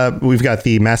got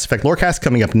the Mass Effect Lorecast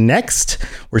coming up next.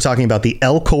 We're talking about the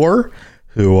L Corps,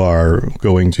 who are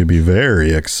going to be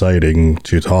very exciting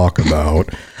to talk about.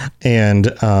 And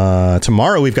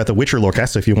tomorrow we've got the Witcher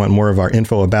Lorecast. So if you want more of our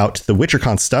info about the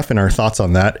WitcherCon stuff and our thoughts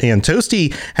on that. And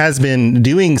Toasty has been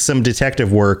doing some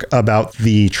detective work about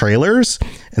the trailers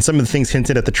and some of the things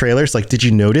hinted at the trailers. Like, did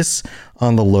you notice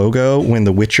on the logo when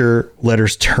the Witcher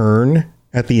letters turn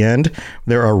at the end,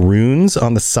 there are runes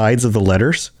on the sides of the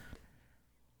letters?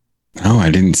 Oh, I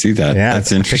didn't see that. Yeah,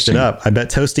 that's interesting. I picked it up. I bet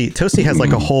Toasty has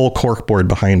like a whole corkboard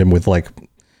behind him with like,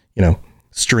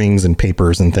 strings and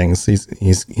papers and things.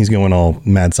 He's going all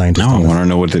mad scientist. No, I want to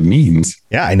know what it means.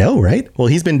 Yeah, I know, right? Well,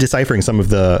 he's been deciphering some of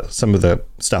the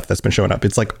stuff that's been showing up.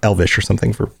 It's like Elvish or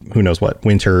something for who knows what,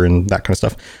 winter and that kind of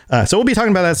stuff. So we'll be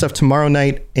talking about that stuff tomorrow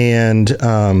night. And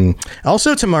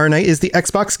also tomorrow night is the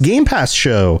Xbox Game Pass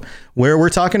show, where we're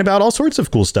talking about all sorts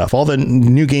of cool stuff, all the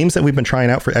new games that we've been trying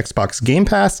out for Xbox Game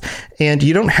Pass. And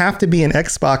you don't have to be an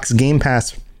Xbox Game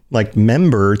Pass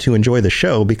member to enjoy the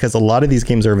show, because a lot of these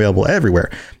games are available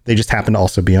everywhere. They just happen to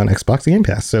also be on Xbox Game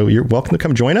Pass. So you're welcome to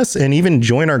come join us and even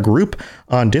join our group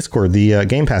on Discord, the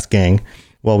Game Pass gang,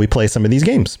 while we play some of these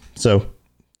games. So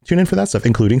tune in for that stuff,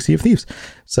 including Sea of Thieves.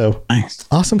 So nice.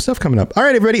 Awesome stuff coming up. All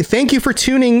right, everybody. Thank you for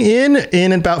tuning in.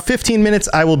 In about 15 minutes,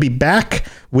 I will be back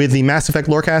with the Mass Effect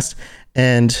Lorecast.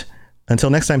 And until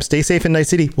next time, stay safe in Night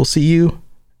City. We'll see you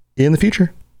in the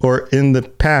future, or in the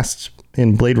past,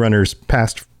 in Blade Runner's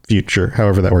past future,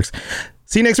 however that works.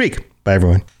 See you next week. Bye,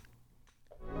 everyone.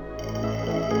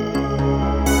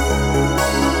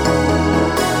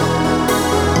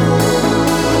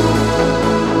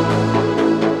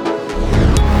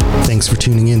 Thanks for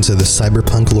tuning in to the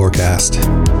Cyberpunk Lorecast.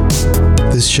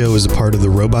 This show is a part of the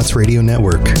Robots Radio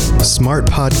Network, smart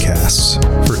podcasts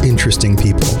for interesting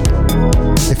people.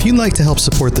 If you'd like to help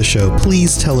support the show,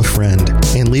 please tell a friend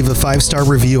and leave a 5-star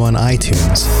review on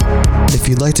iTunes. If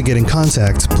you'd like to get in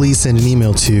contact, please send an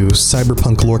email to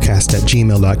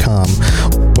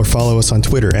cyberpunklorecast@gmail.com or follow us on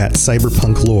Twitter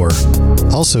 @cyberpunklore.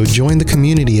 Also, join the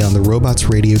community on the Robots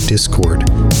Radio Discord.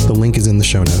 The link is in the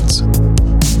show notes.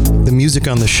 The music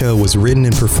on the show was written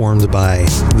and performed by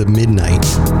The Midnight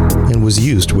and was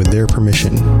used with their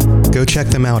permission. Go check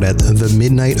them out at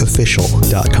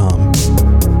themidnightofficial.com.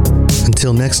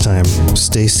 Until next time,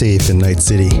 stay safe in Night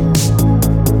City.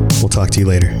 We'll talk to you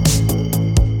later.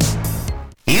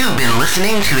 You've been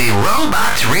listening to a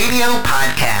Robots Radio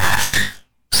podcast.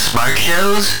 Smart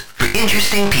shows for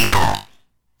interesting people.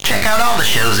 Check out all the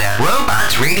shows at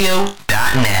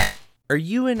robotsradio.net. Are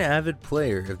you an avid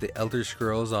player of the Elder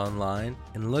Scrolls Online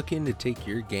and looking to take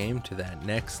your game to that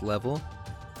next level?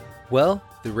 Well,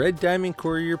 the Red Diamond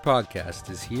Courier podcast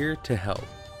is here to help.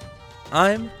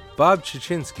 I'm Bob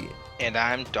Chichinski. And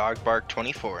I'm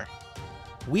DogBark24.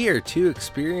 We are 2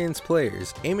 experienced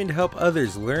players aiming to help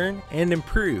others learn and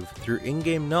improve through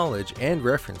in-game knowledge and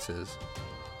references.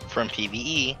 From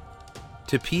PvE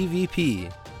to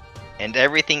PvP and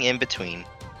everything in between.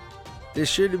 There's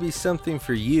sure to be something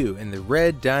for you in the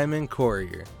Red Diamond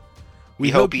Courier. We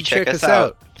hope you check us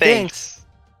out. Thanks.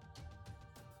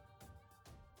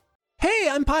 Hey,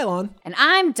 I'm Pylon. And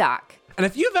I'm Doc. And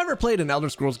if you've ever played an Elder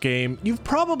Scrolls game, you've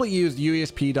probably used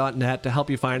UESP.net to help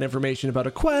you find information about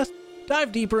a quest,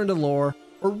 dive deeper into lore,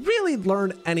 or really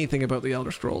learn anything about the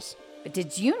Elder Scrolls. But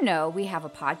did you know we have a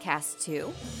podcast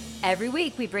too? Every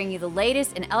week we bring you the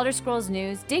latest in Elder Scrolls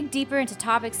news, dig deeper into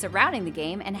topics surrounding the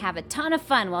game, and have a ton of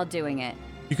fun while doing it.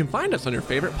 You can find us on your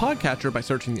favorite podcatcher by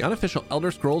searching the unofficial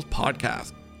Elder Scrolls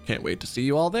podcast. Can't wait to see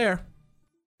you all there.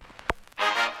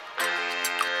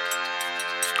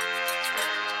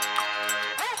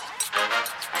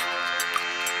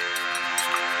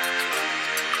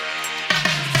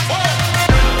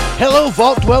 Hello,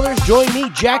 Vault Dwellers. Join me,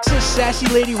 Jaxus, Sassy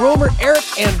Lady Romer, Eric,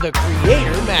 and the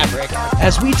Creator Maverick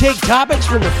as we take topics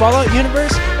from the Fallout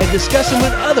universe and discuss them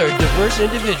with other diverse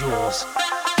individuals.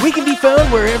 We can be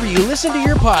found wherever you listen to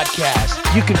your podcast.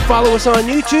 You can follow us on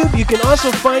YouTube. You can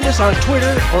also find us on Twitter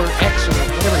or X or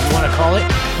whatever you want to call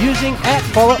it using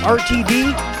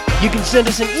 @FalloutRTD. You can send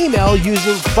us an email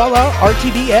using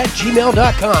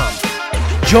falloutrtd@gmail.com.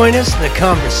 Join us. The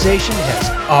conversation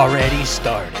has already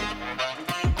started.